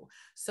know.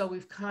 So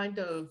we've kind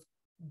of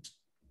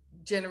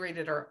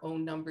generated our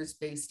own numbers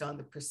based on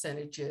the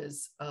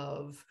percentages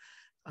of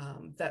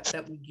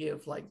that we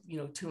give, like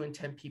 2 in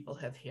 10 people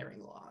have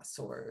hearing loss,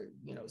 or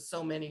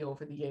so many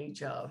over the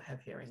age of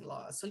have hearing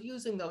loss. So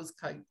using those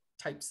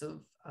types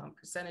of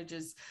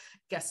percentages,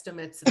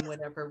 guesstimates, and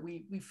whatever,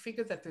 we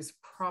figure that there's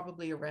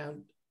probably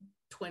around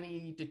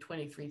 20 to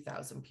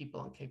 23,000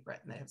 people on Cape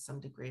Breton that have some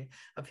degree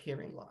of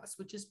hearing loss,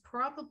 which is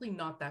probably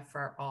not that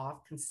far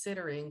off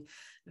considering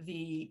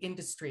the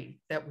industry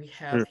that we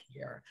have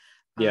here.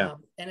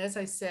 And as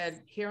I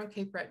said, here on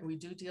Cape Breton, we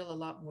do deal a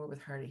lot more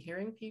with hard of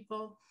hearing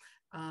people.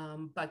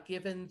 But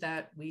given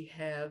that we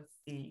had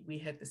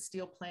the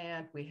steel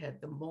plant, we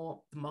had the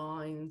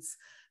mines,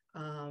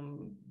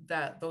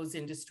 that those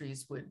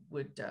industries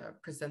would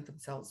present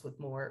themselves with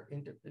more,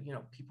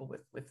 people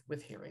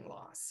with hearing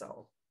loss.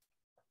 So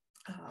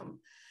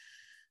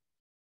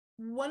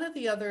one of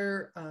the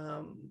other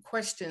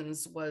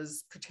questions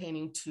was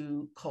pertaining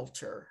to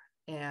culture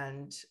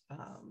and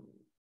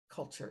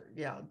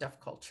deaf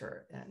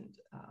culture. And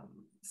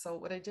so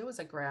what I did was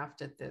I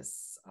graphed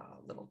this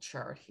little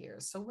chart here.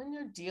 So when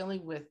you're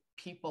dealing with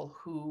people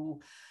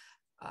who,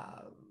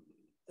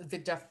 the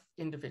deaf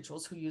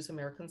individuals who use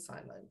American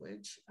Sign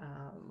Language,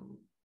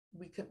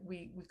 we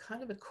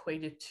kind of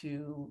equate it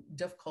to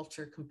deaf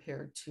culture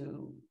compared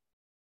to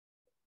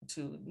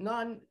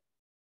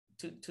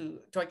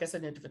I guess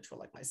an individual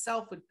like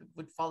myself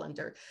would fall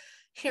under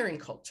hearing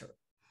culture.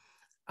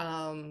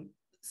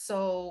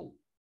 So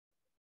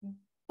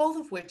both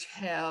of which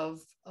have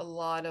a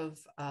lot of,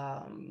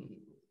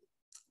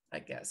 I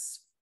guess,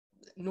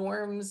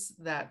 norms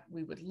that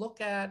we would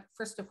look at,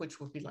 first of which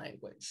would be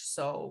language.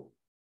 So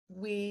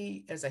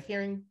we, as a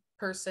hearing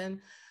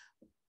person,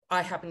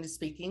 I happen to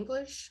speak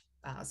English.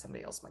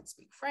 Somebody else might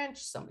speak French.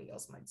 Somebody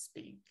else might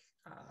speak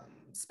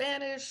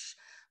Spanish,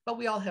 but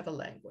we all have a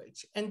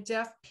language. And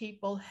deaf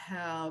people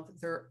have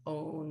their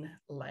own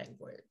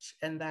language,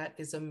 and that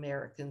is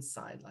American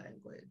Sign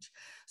Language.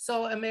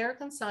 So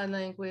American Sign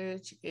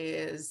Language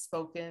is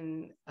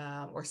spoken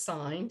or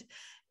signed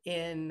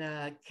in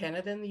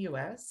Canada and the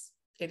US.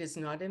 It is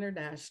not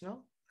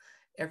international.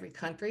 Every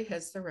country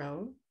has their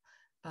own.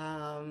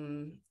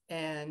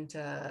 And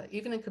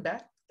even in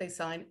Quebec, they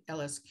sign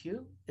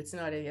LSQ. It's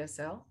not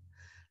ASL.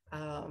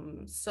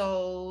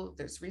 So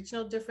there's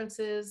regional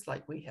differences,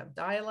 like we have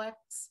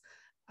dialects.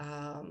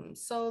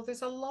 So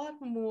there's a lot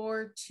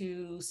more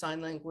to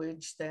sign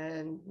language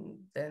than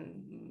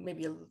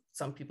maybe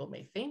some people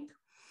may think,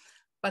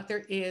 but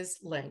there is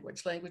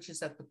language. Language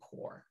is at the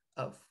core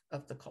of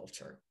the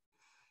culture.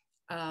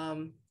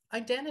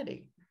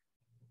 Identity.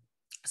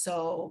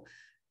 So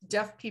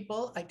deaf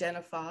people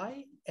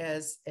identify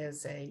as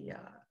a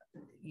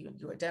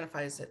you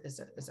identify as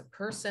a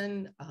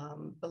person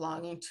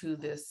belonging to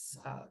this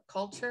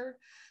culture,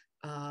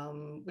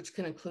 which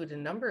can include a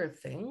number of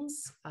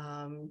things.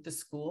 The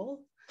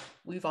school,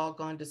 we've all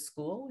gone to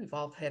school. We've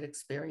all had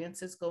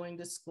experiences going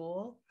to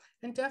school.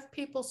 And deaf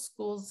people's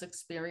schools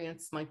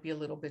experience might be a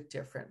little bit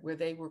different, where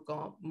they were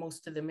gone,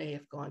 most of them may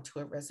have gone to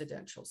a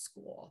residential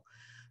school.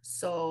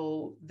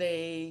 So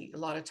a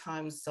lot of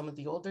times, some of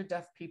the older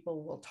deaf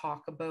people will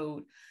talk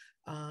about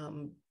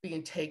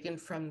being taken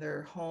from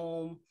their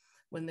home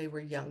when they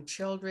were young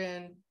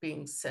children,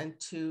 being sent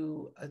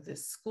to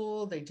this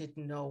school. They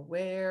didn't know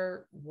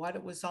what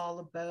it was all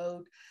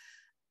about.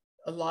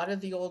 A lot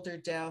of the older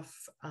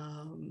deaf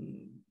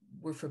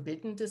were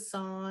forbidden to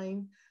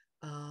sign.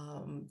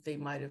 They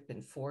might have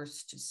been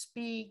forced to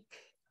speak.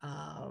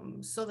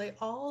 So they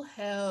all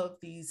have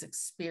these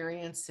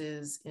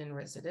experiences in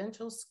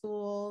residential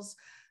schools.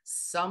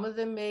 Some of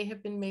them may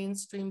have been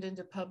mainstreamed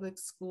into public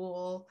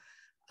school.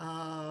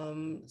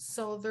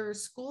 So their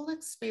school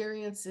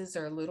experiences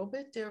are a little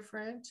bit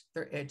different.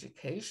 Their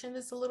education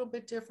is a little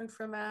bit different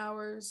from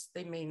ours.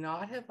 They may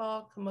not have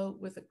all come out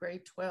with a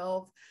grade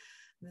 12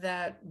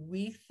 that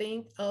we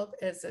think of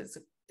as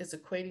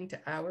equating to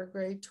our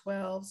grade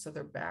 12. So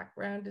their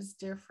background is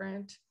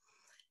different.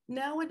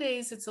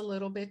 Nowadays, it's a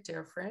little bit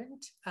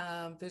different.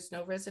 There's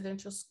no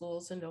residential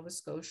schools in Nova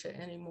Scotia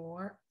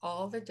anymore.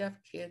 All the deaf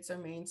kids are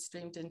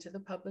mainstreamed into the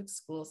public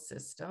school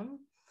system.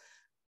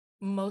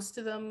 Most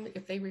of them,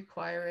 if they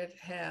require it,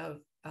 have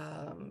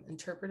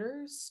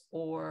interpreters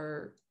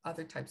or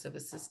other types of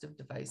assistive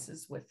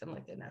devices with them,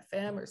 like an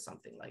FM or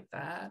something like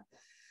that.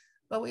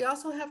 But we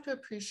also have to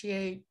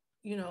appreciate,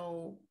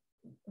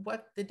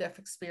 what the deaf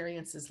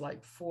experience is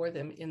like for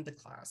them in the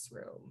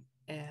classroom.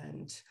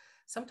 And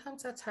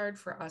sometimes that's hard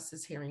for us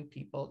as hearing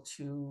people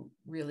to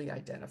really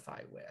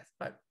identify with,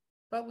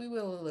 but we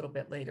will a little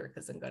bit later,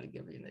 because I'm going to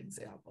give you an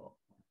example.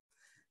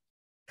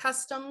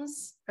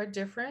 Customs are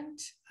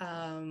different.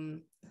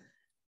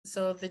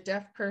 So the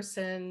deaf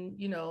person,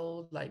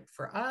 like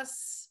for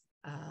us,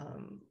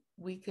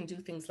 we can do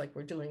things like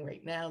we're doing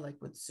right now, like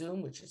with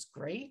Zoom, which is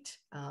great.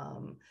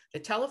 The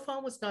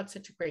telephone was not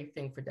such a great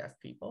thing for deaf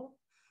people.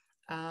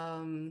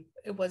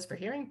 It was for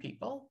hearing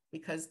people,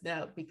 because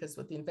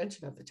with the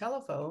invention of the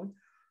telephone,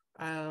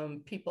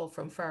 people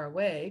from far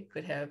away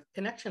could have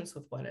connections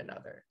with one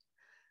another.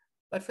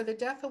 But for the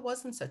deaf, it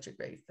wasn't such a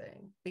great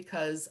thing,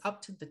 because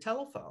up to the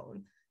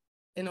telephone,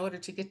 in order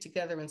to get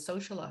together and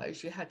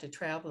socialize, you had to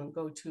travel and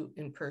go to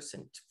in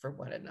person for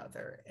one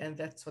another. And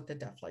that's what the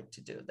deaf like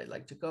to do. They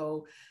like to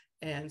go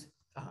and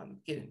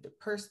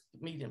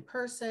meet in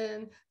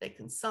person. They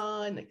can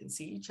sign, they can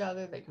see each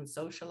other, they can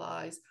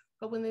socialize.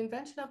 But when the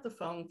invention of the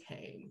phone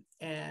came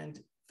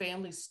and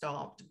families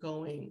stopped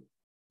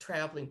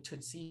traveling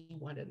to see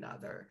one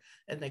another,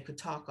 and they could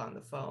talk on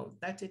the phone,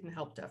 that didn't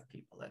help deaf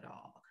people at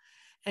all.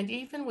 And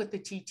even with the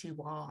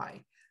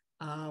TTY,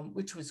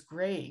 which was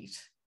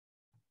great,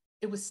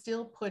 it was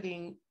still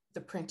putting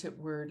the printed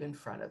word in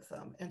front of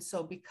them. And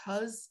so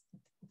because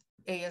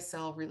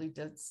ASL really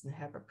doesn't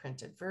have a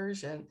printed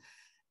version,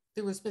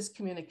 there was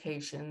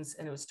miscommunications,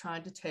 and it was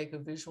trying to take a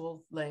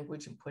visual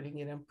language and putting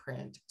it in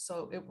print.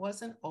 So it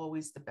wasn't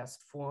always the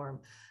best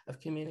form of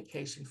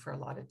communication for a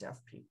lot of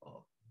deaf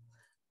people.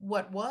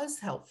 What was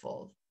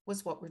helpful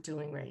was what we're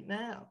doing right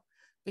now,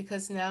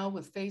 because now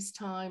with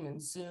FaceTime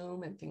and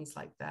Zoom and things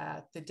like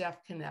that, the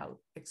deaf can now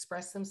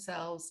express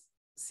themselves,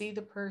 see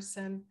the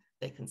person,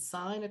 they can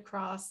sign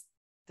across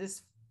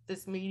this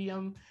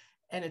medium,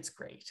 and it's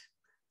great.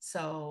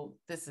 So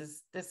this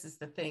is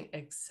the thing,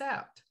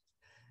 except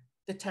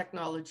the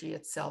technology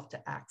itself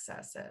to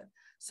access it.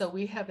 So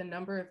we have a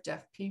number of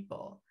deaf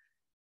people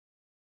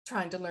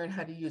trying to learn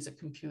how to use a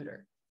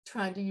computer,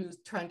 trying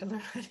to learn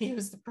how to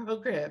use the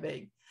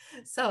programming.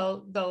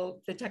 So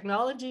though the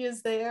technology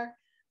is there,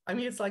 I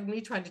mean, it's like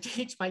me trying to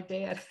teach my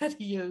dad how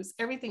to use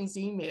everything's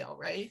email,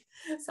 right?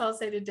 So I'll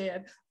say to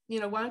Dad, why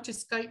don't you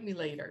Skype me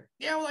later?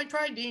 Yeah, well, I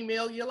tried to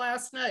email you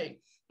last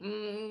night.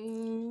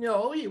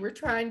 No, you were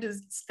trying to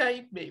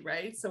Skype me,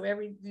 right? So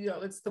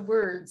it's the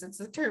words, it's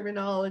the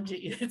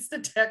terminology, it's the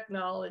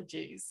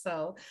technology.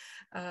 So,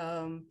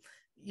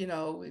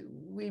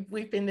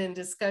 we've been in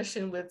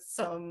discussion with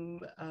some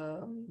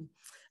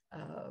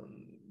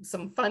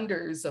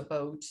funders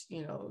about,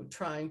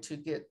 trying to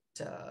get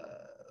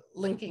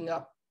linking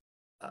up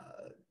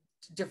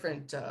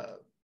different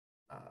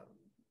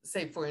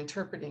say for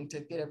interpreting, to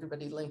get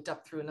everybody linked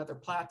up through another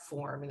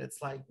platform. And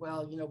it's like,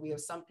 well, we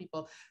have some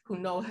people who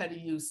know how to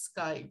use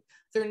Skype.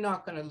 They're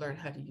not going to learn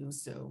how to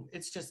use Zoom.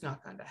 It's just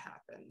not going to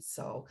happen.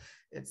 So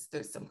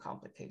there's some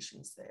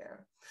complications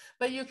there.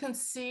 But you can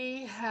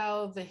see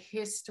how the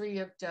history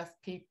of deaf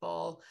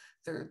people,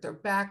 their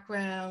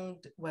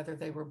background, whether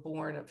they were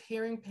born of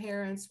hearing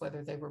parents,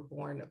 whether they were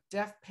born of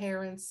deaf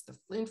parents, the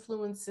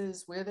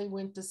influences, where they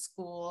went to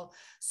school,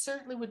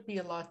 certainly would be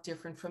a lot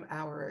different from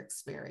our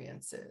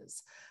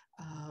experiences.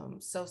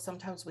 So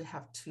sometimes we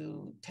have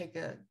to take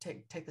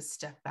a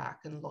step back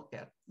and look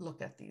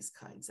at these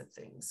kinds of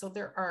things. So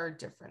there are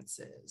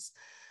differences.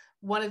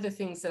 One of the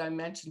things that I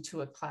mentioned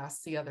to a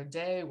class the other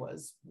day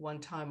was one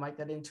time I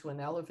got into an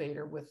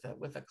elevator with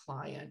a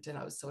client, and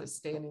I was sort of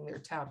standing there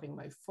tapping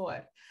my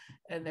foot,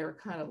 and they were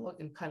kind of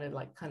looking, kind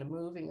of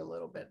moving a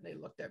little bit, and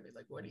they looked at me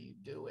like, "What are you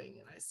doing?"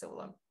 And I said, "Well,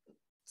 I'm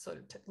sort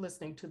of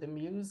listening to the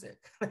music."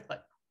 They're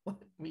like,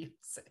 "What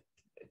music?"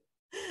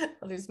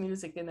 Well, there's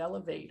music in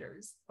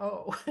elevators.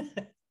 Oh,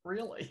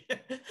 really?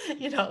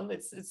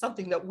 It's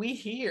something that we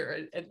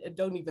hear and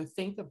don't even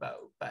think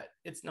about, but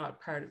it's not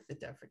part of the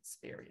deaf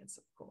experience,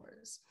 of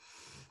course.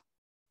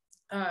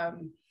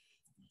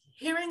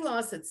 Hearing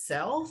loss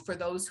itself, for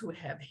those who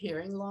have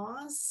hearing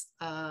loss,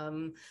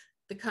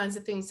 the kinds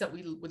of things that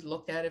we would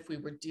look at if we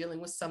were dealing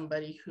with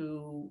somebody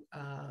who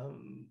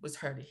was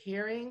hard of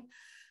hearing.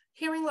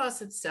 Hearing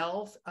loss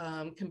itself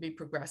can be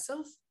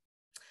progressive.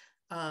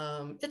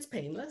 It's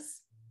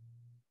painless,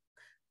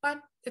 but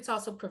it's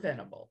also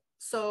preventable.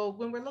 So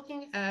when we're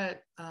looking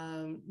at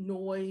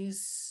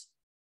noise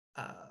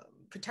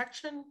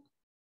protection,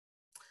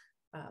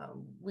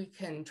 we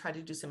can try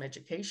to do some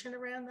education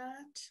around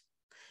that.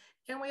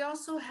 And we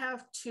also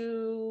have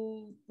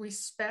to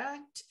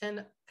respect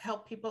and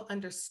help people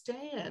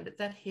understand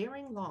that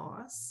hearing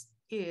loss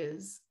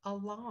is a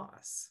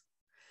loss.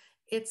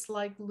 It's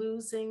like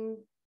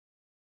losing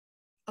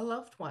a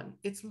loved one.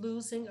 It's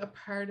losing a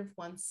part of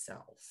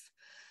oneself.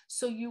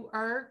 So you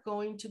are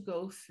going to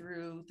go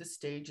through the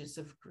stages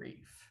of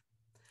grief.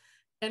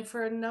 And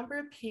for a number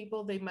of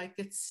people, they might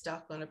get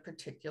stuck on a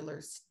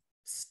particular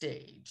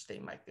stage. They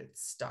might get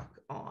stuck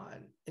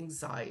on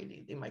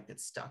anxiety. They might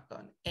get stuck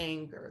on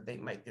anger. They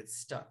might get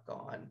stuck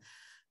on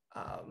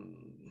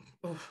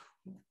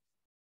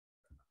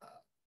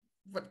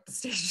what the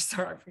stages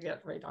are, I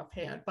forget right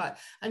offhand, but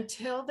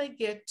until they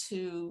get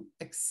to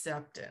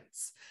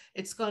acceptance,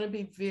 it's going to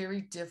be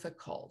very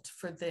difficult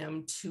for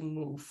them to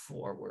move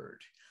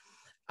forward.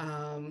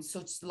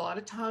 So a lot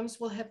of times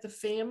we'll have the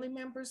family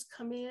members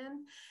come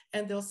in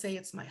and they'll say,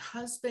 "It's my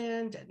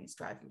husband and he's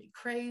driving me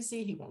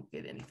crazy. He won't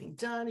get anything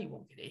done. He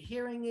won't get a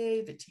hearing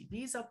aid. The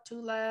TV's up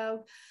too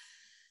loud."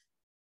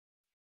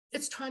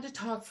 It's trying to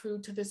talk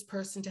through to this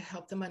person to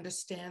help them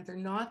understand they're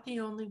not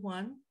the only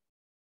one.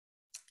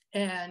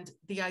 And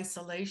the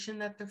isolation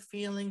that they're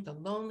feeling, the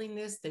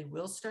loneliness, they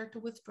will start to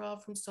withdraw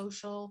from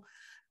social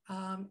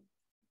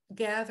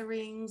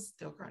gatherings.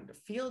 They're going to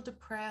feel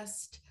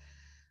depressed.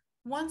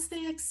 Once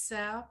they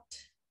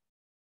accept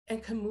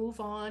and can move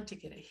on to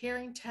get a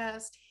hearing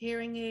test,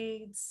 hearing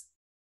aids,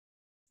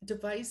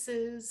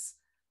 devices,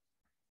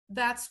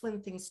 that's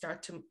when things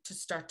start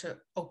to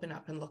open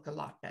up and look a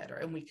lot better,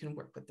 and we can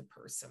work with the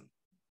person.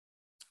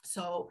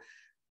 So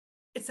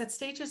it's that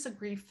stages of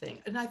grief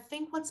thing. And I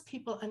think once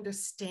people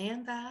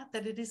understand that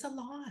it is a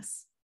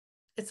loss,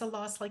 it's a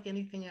loss like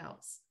anything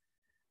else.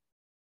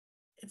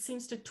 It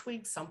seems to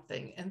tweak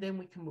something, and then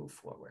we can move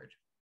forward.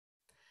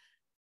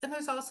 And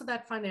there's also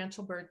that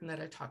financial burden that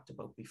I talked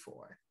about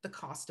before, the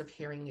cost of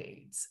hearing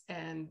aids.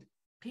 And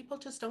people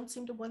just don't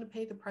seem to want to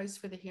pay the price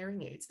for the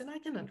hearing aids. And I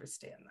can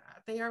understand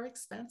that. They are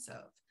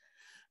expensive.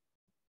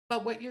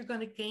 But what you're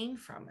going to gain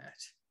from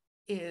it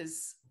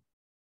is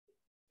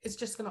it's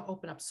just going to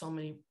open up so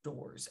many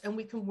doors, and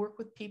we can work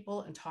with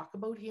people and talk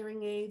about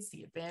hearing aids,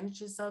 the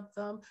advantages of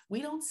them.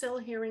 We don't sell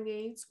hearing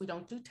aids. We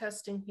don't do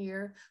testing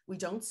here. We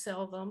don't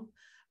sell them.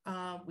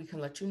 We can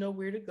let you know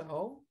where to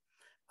go,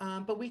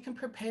 but we can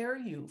prepare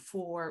you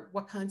for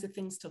what kinds of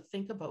things to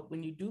think about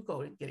when you do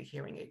go to get a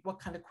hearing aid, what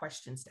kind of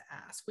questions to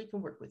ask. We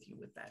can work with you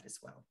with that as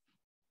well.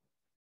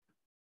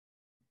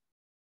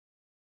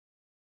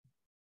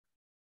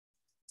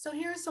 So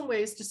here are some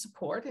ways to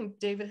support, and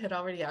David had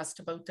already asked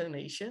about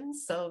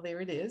donations. So there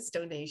it is,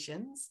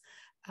 donations.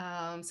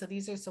 So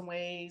these are some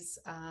ways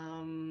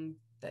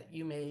that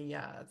you may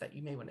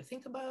want to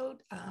think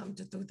about.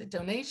 The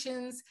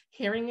donations,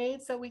 hearing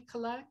aids that we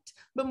collect.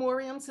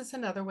 Memoriams is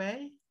another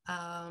way.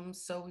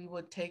 So we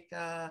would take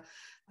for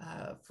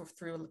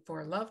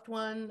a loved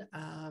one,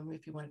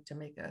 if you wanted to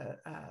make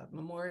a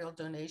memorial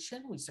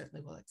donation, we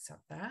certainly will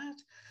accept that.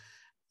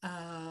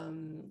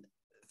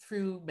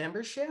 Through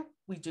membership,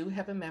 we do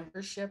have a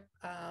membership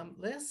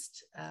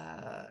list,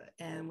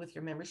 and with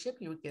your membership,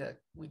 you would get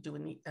we do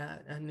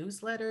a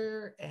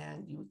newsletter,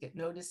 and you would get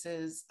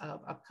notices of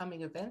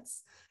upcoming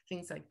events,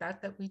 things like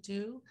that we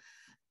do.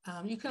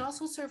 You can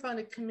also serve on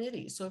a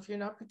committee. So if you're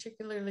not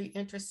particularly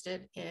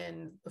interested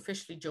in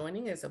officially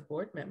joining as a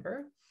board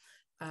member,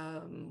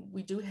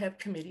 we do have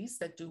committees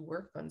that do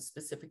work on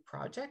specific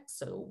projects.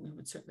 So we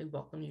would certainly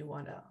welcome you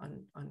on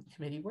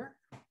committee work.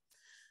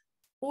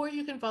 Or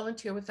you can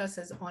volunteer with us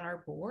as on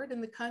our board.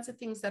 And the kinds of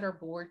things that our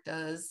board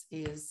does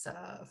is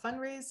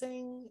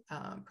fundraising,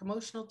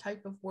 promotional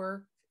type of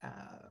work,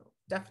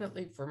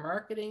 definitely for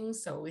marketing.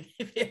 So if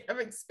you have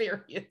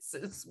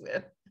experiences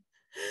with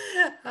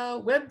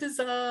web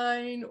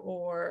design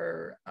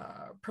or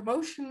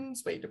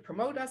promotions, way to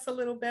promote us a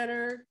little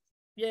better,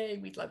 yay,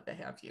 we'd love to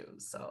have you.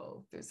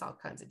 So there's all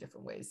kinds of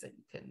different ways that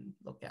you can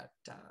look at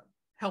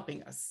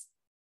helping us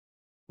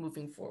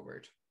moving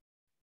forward.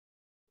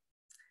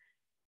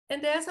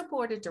 And as a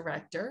board of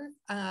director,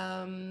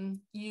 we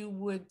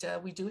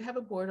do have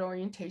a board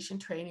orientation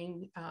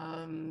training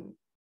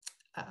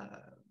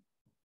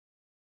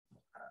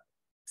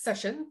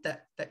session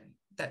that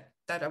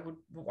I would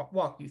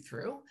walk you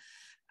through.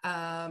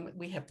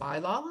 We have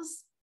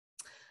bylaws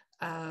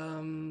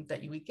that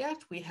you would get.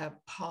 We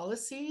have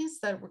policies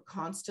that we're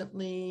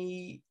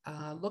constantly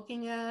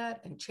looking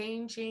at and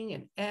changing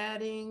and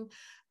adding.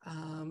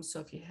 So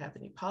if you have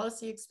any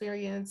policy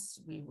experience,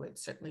 we would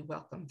certainly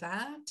welcome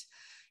that.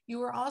 You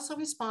are also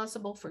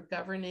responsible for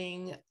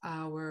governing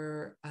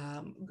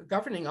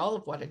governing all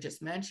of what I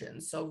just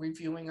mentioned. So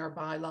reviewing our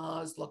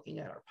bylaws, looking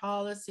at our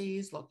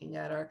policies, looking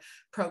at our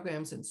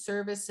programs and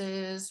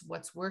services,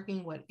 what's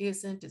working, what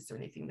isn't, is there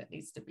anything that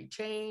needs to be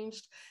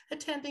changed,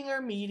 attending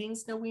our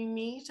meetings. Now we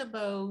meet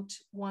about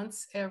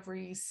once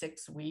every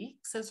 6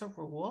 weeks as a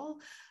rule,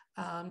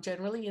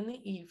 generally in the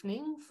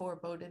evening for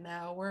about an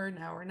hour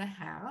and a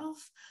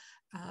half.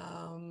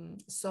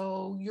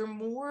 So you're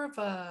more of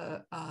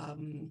a,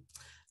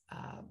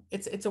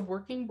 it's a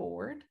working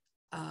board.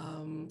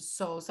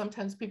 So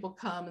sometimes people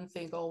come and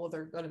think, oh, well,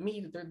 they're going to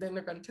meet, then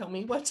they're going to tell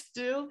me what to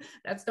do.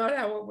 That's not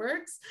how it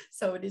works.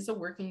 So it is a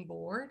working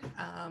board.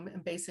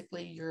 And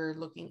basically you're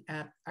looking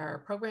at our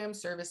program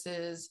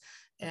services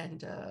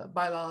and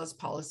bylaws,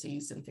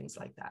 policies, and things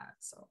like that.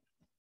 So.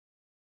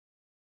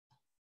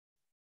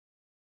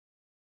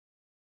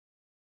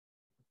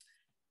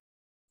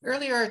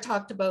 Earlier, I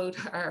talked about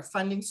our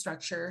funding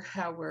structure,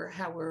 where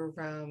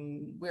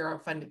our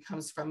funding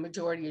comes from.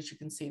 Majority, as you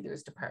can see,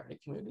 there's Department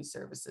of Community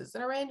Services.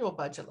 And our annual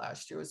budget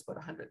last year was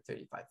about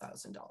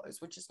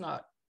 $135,000, which is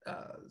not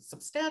a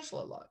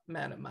substantial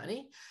amount of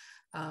money.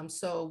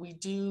 So we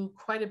do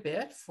quite a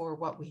bit for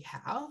what we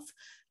have.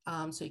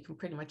 So you can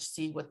pretty much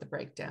see what the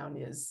breakdown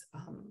is.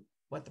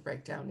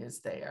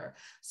 There.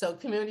 So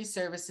community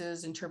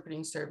services,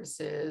 interpreting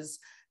services,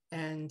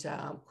 and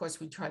of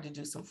course, we try to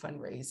do some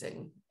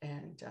fundraising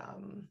and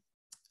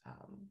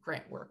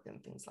grant work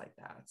and things like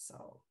that.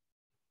 So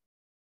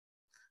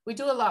we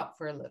do a lot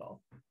for a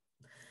little.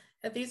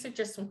 And these are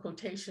just some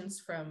quotations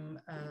from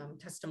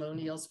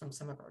testimonials from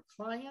some of our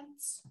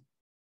clients.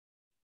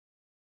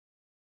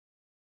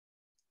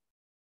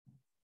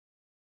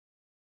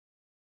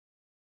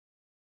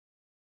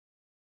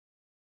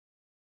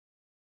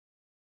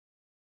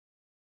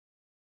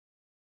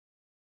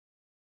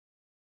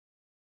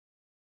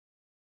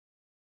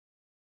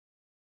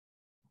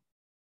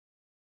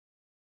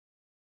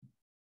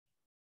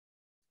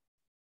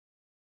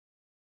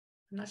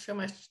 I'm not sure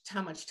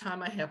how much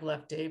time I have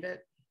left, David,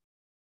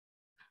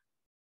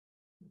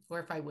 or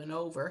if I went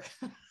over.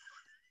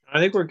 I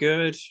think we're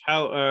good.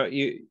 How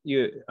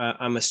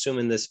I'm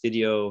assuming this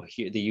video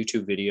here, the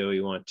YouTube video,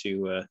 you want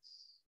to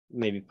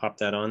maybe pop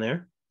that on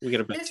there? We got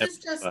about this is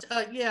just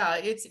yeah,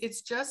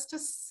 it's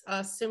just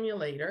a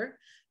simulator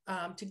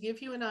to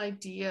give you an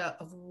idea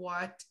of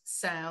what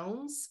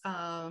sounds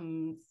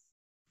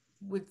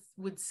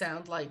would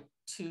sound like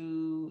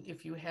to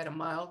if you had a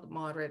mild,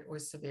 moderate, or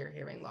severe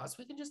hearing loss.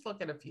 We can just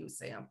look at a few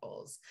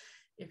samples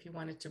if you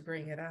wanted to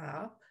bring it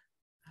up.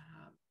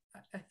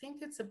 I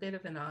think it's a bit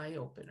of an eye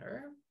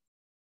opener.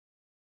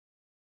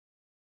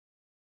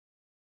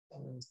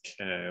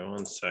 Okay,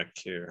 one sec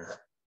here.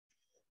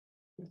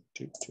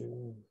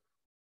 You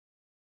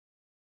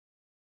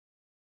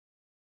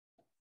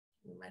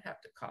might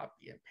have to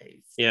copy and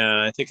paste.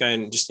 Yeah, I think I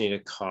just need to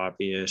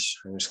copy it.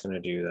 I'm just going to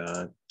do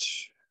that.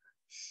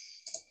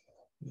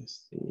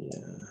 Let's see.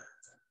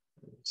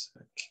 One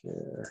sec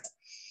here.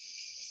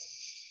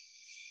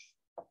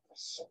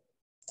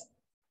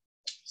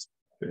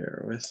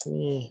 Bear with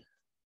me.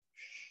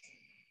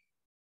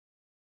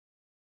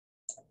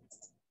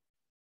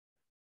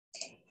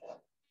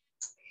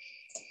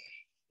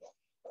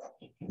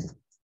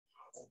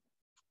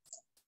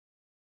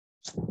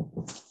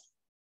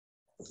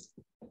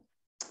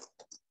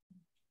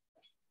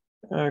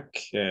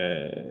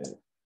 Okay,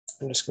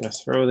 I'm just going to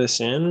throw this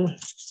in.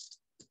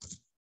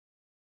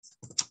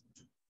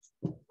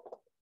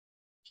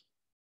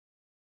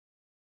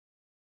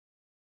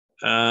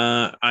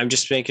 I'm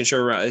just making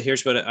sure.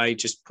 Here's what I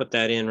just put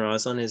that in,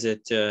 Rosalind. Is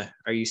it?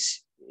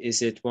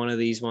 Is it one of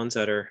these ones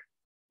that are?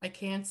 I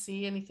can't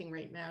see anything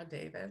right now,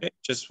 David. Okay,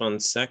 just one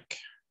sec.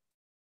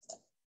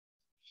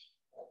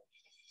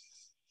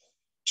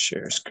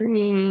 Share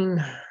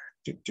screen.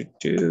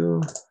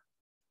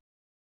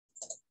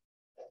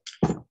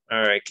 All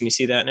right, can you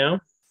see that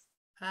now?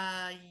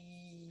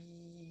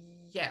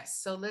 Yes.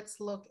 So let's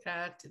look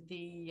at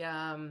the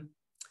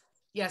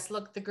yes,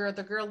 look, the girl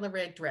in the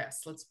red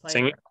dress. Let's play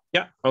Singing? her.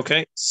 Yeah,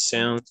 okay.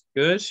 Sounds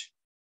good.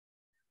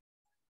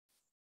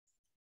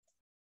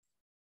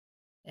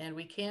 And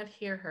we can't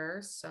hear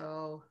her,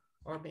 so,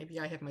 or maybe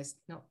I have my,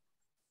 no,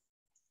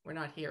 we're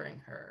not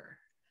hearing her.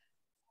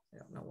 I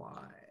don't know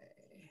why.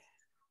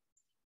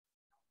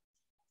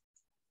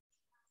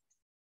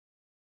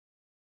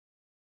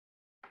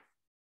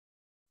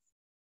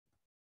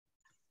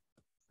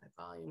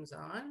 My volume's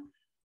on.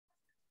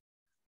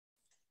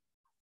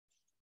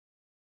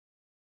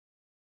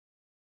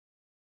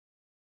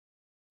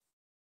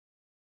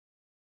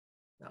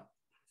 No,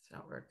 it's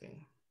not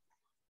working.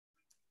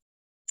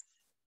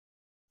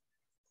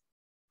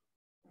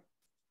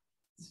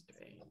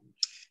 Strange.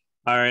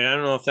 All right, I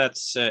don't know if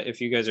that's, if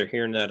you guys are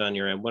hearing that on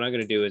your end. What I'm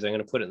gonna do is I'm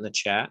gonna put it in the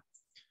chat.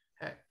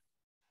 Okay.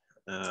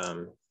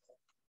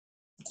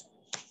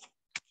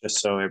 Just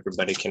so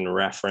everybody can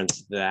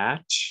reference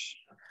that.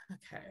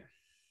 Okay.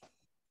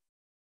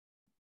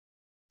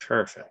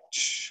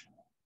 Perfect.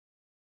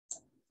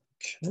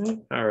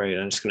 Okay. All right,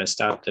 I'm just going to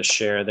stop the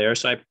share there.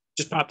 So I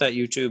just popped that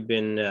YouTube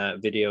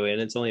video in.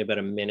 It's only about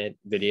a minute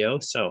video,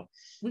 so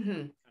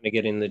kind of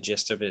getting the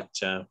gist of it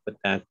with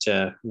that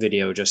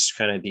video, just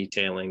kind of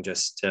detailing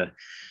just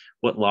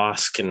what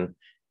loss can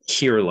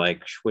hear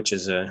like, which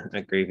is a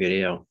great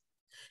video.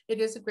 It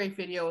is a great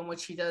video, and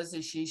what she does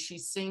is she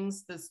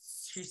sings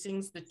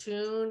the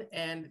tune,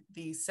 and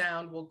the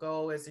sound will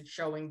go as it's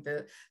showing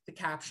the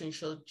caption.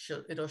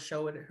 It'll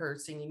show it her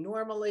singing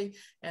normally,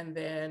 and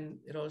then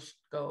it'll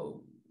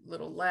go a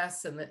little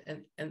less, and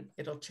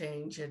it'll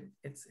change, and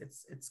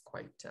it's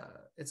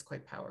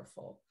quite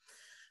powerful.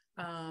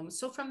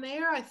 So from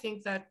there, I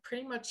think that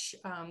pretty much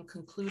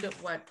concluded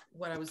what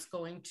I was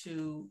going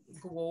to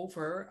go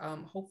over,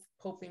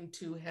 hoping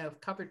to have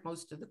covered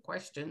most of the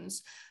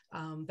questions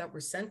that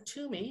were sent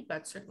to me,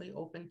 but certainly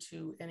open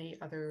to any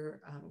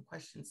other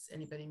questions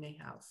anybody may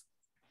have.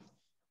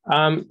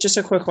 Just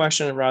a quick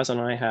question, Roz, and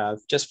I have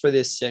just for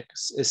this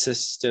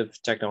assistive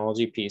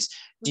technology piece.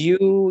 Do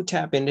you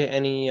tap into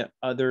any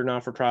other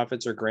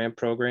not-for-profits or grant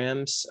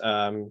programs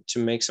to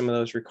make some of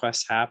those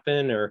requests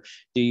happen, or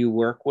do you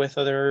work with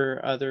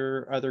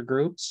other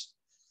groups?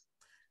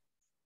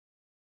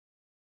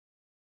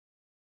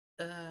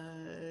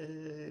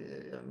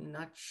 I'm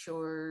not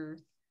sure.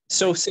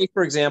 So say,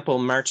 for example,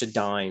 March of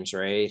Dimes,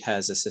 right,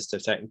 has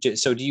assistive tech.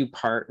 So do you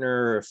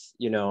partner, if,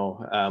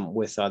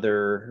 with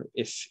other,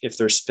 if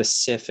there's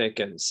specific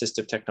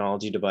assistive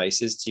technology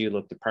devices, do you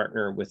look to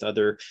partner with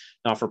other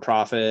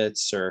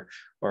not-for-profits or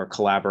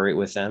collaborate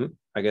with them?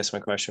 I guess my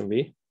question would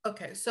be.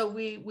 Okay, so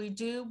we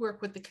do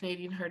work with the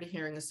Canadian Hard of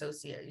Hearing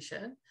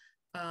Association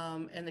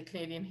and the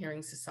Canadian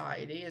Hearing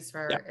Society as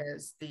far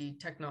as the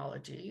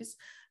technologies.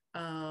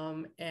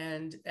 And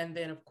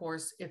then, of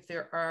course, if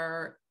there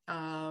are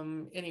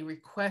any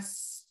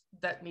requests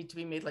that need to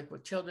be made, like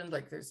with children,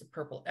 like there's a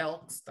Purple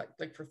Elks,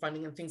 like for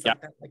funding and things like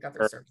that, like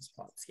other service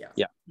clubs.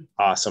 Yeah.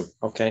 Awesome.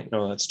 Okay.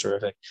 No, that's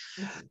terrific.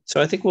 So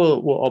I think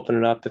we'll open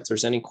it up if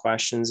there's any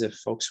questions. If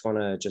folks want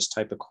to just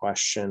type a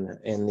question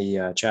in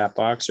the chat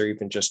box, or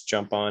even just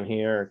jump on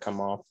here or come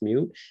off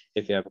mute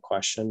if you have a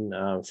question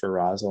for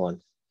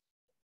Rosalind.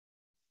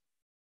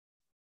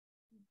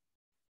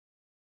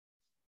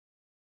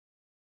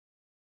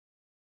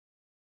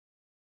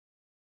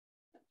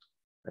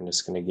 I'm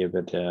just going to give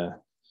it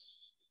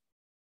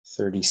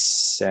 30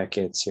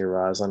 seconds here,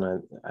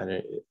 Rosalind.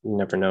 You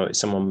never know.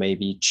 Someone may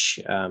be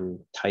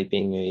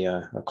typing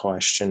a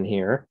question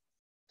here.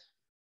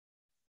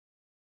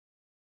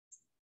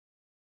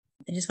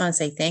 I just want to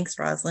say thanks,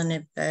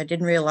 Rosalind. I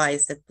didn't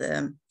realize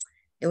that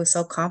it was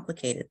so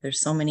complicated.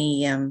 There's so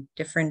many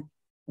different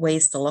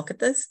ways to look at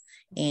this.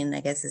 And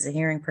I guess as a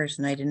hearing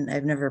person,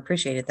 I've never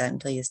appreciated that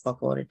until you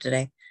spoke about it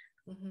today.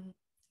 Thank you.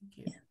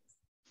 Yeah.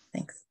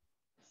 Thanks.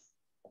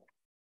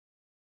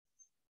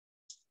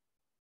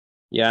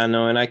 Yeah,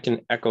 no, and I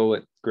can echo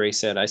what Grace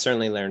said. I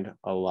certainly learned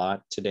a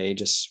lot today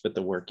just with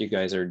the work you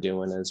guys are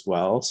doing as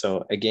well.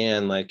 So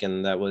again, like,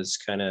 and that was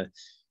kind of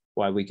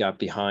why we got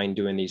behind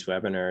doing these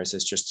webinars,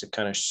 is just to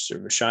kind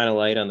of shine a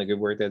light on the good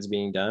work that's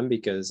being done,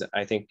 because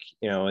I think,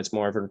 you know, it's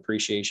more of an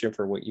appreciation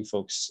for what you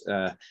folks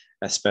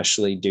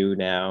especially do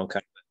now,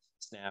 kind of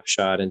a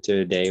snapshot into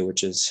a day,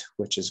 which is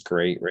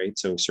great, right?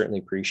 So certainly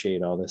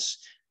appreciate all this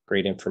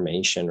great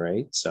information,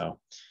 right? So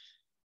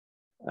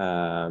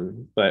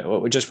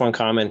but just one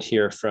comment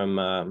here from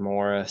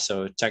Maura.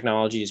 So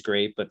technology is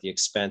great, but the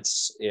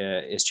expense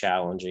is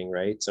challenging,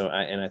 right? So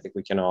I think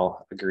we can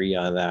all agree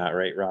on that,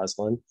 right,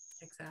 Rosalind?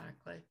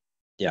 Exactly.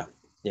 Yeah,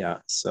 yeah.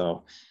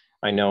 So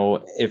I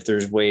know if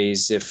there's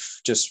ways, if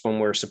just when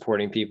we're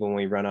supporting people, when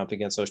we run up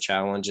against those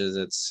challenges,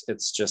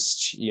 it's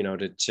just, you know,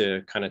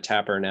 to kind of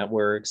tap our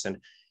networks, and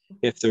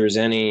if there's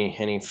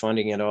any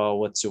funding at all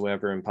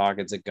whatsoever in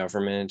pockets of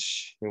government,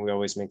 we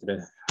always make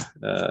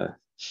it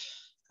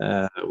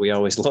we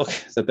always look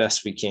the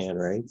best we can,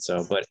 right?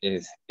 So, but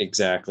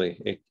exactly,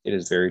 it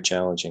is very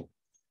challenging.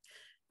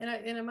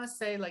 And I must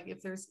say, like,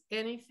 if there's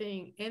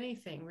anything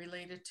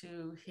related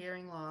to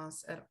hearing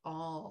loss at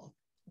all,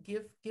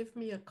 give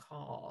me a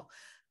call,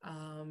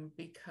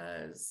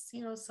 because,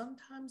 you know,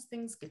 sometimes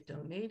things get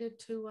donated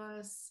to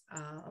us.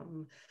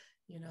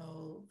 You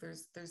know,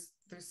 there's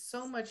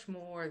so much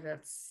more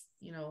that's,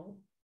 you know,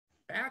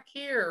 back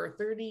here,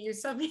 30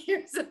 years, some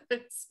years of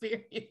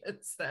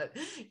experience, that,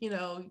 you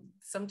know,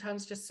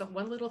 sometimes just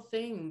one little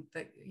thing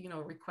that, you know,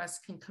 requests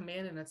can come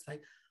in, and it's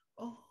like,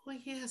 oh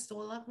yes,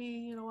 well, let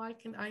me, you know,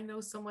 I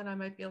know someone I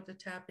might be able to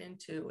tap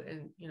into,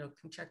 and, you know,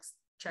 can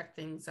check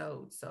things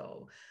out.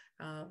 So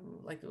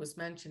like it was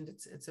mentioned,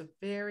 it's a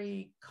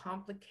very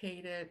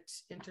complicated,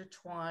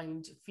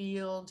 intertwined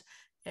field,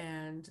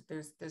 and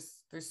there's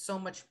so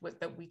much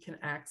that we can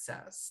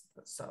access.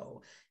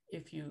 So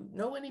if you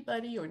know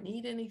anybody or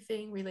need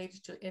anything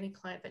related to any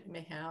client that you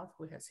may have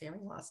who has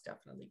hearing loss,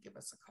 definitely give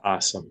us a call.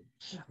 Awesome.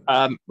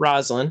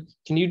 Rosalind,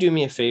 can you do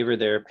me a favor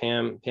there?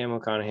 Pam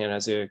O'Conahan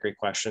has a great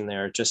question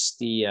there. Just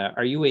the,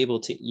 are you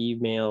able to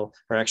email,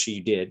 or actually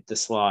you did, the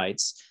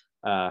slides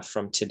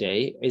from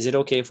today? Is it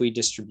okay if we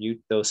distribute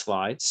those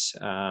slides?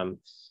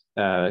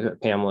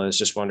 Pamela is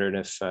just wondering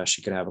if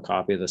she could have a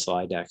copy of the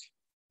slide deck.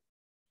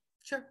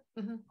 Sure.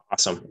 Mm-hmm.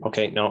 Awesome.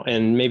 Okay. No,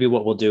 and maybe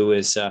what we'll do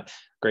is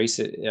Grace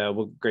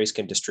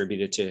can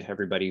distribute it to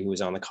everybody who was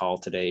on the call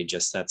today,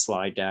 just that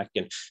slide deck,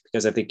 and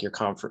because I think your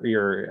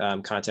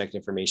contact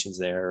information is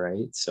there,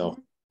 right?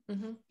 So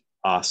mm-hmm.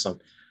 Awesome.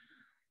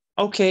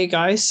 Okay,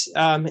 guys.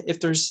 If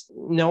there's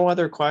no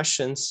other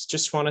questions,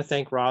 just want to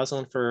thank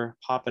Rosalind for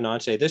hopping on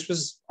today. This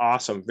was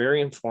awesome,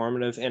 very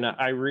informative, and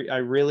I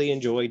really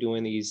enjoy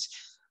doing these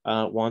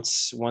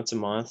once a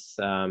month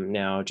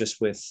now,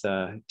 just with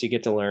to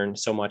get to learn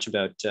so much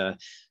about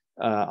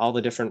all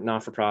the different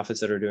not-for-profits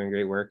that are doing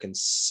great work in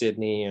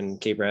Sydney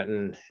and Cape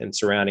Breton and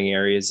surrounding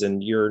areas.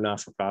 And your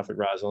not-for-profit,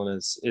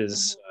 Rosalind,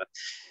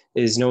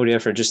 is no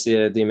different. Just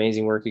the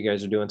amazing work you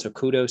guys are doing. So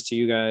kudos to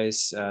you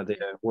guys, the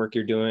work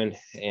you're doing,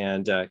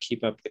 and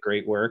keep up the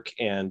great work.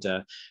 And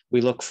we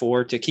look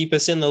forward to keep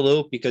us in the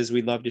loop, because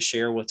we'd love to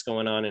share what's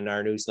going on in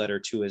our newsletter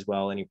too, as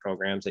well. Any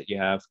programs that you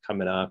have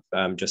coming up,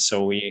 just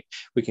so we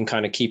can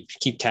kind of keep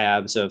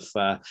tabs of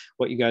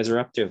what you guys are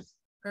up to.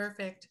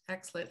 Perfect.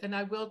 Excellent. And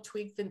I will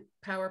tweak the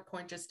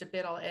PowerPoint just a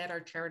bit. I'll add our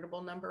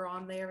charitable number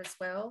on there as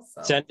well.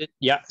 So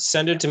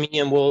send it to me,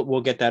 and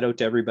we'll get that out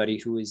to everybody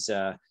who is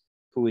on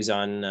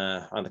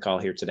the call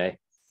here today.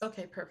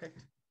 Okay,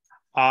 perfect.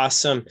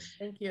 Awesome.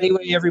 Thank you.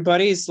 Anyway,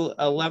 everybody, it's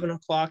 11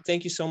 o'clock.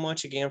 Thank you so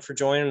much again for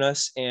joining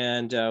us,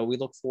 and we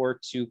look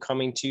forward to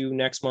coming to you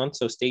next month.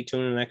 So stay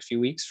tuned in the next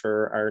few weeks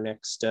for our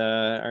next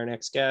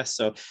guest.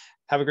 So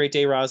have a great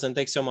day, Rosalind.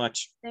 Thanks so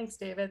much. Thanks,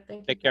 David.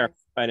 Thank you. Take care.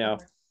 Bye now.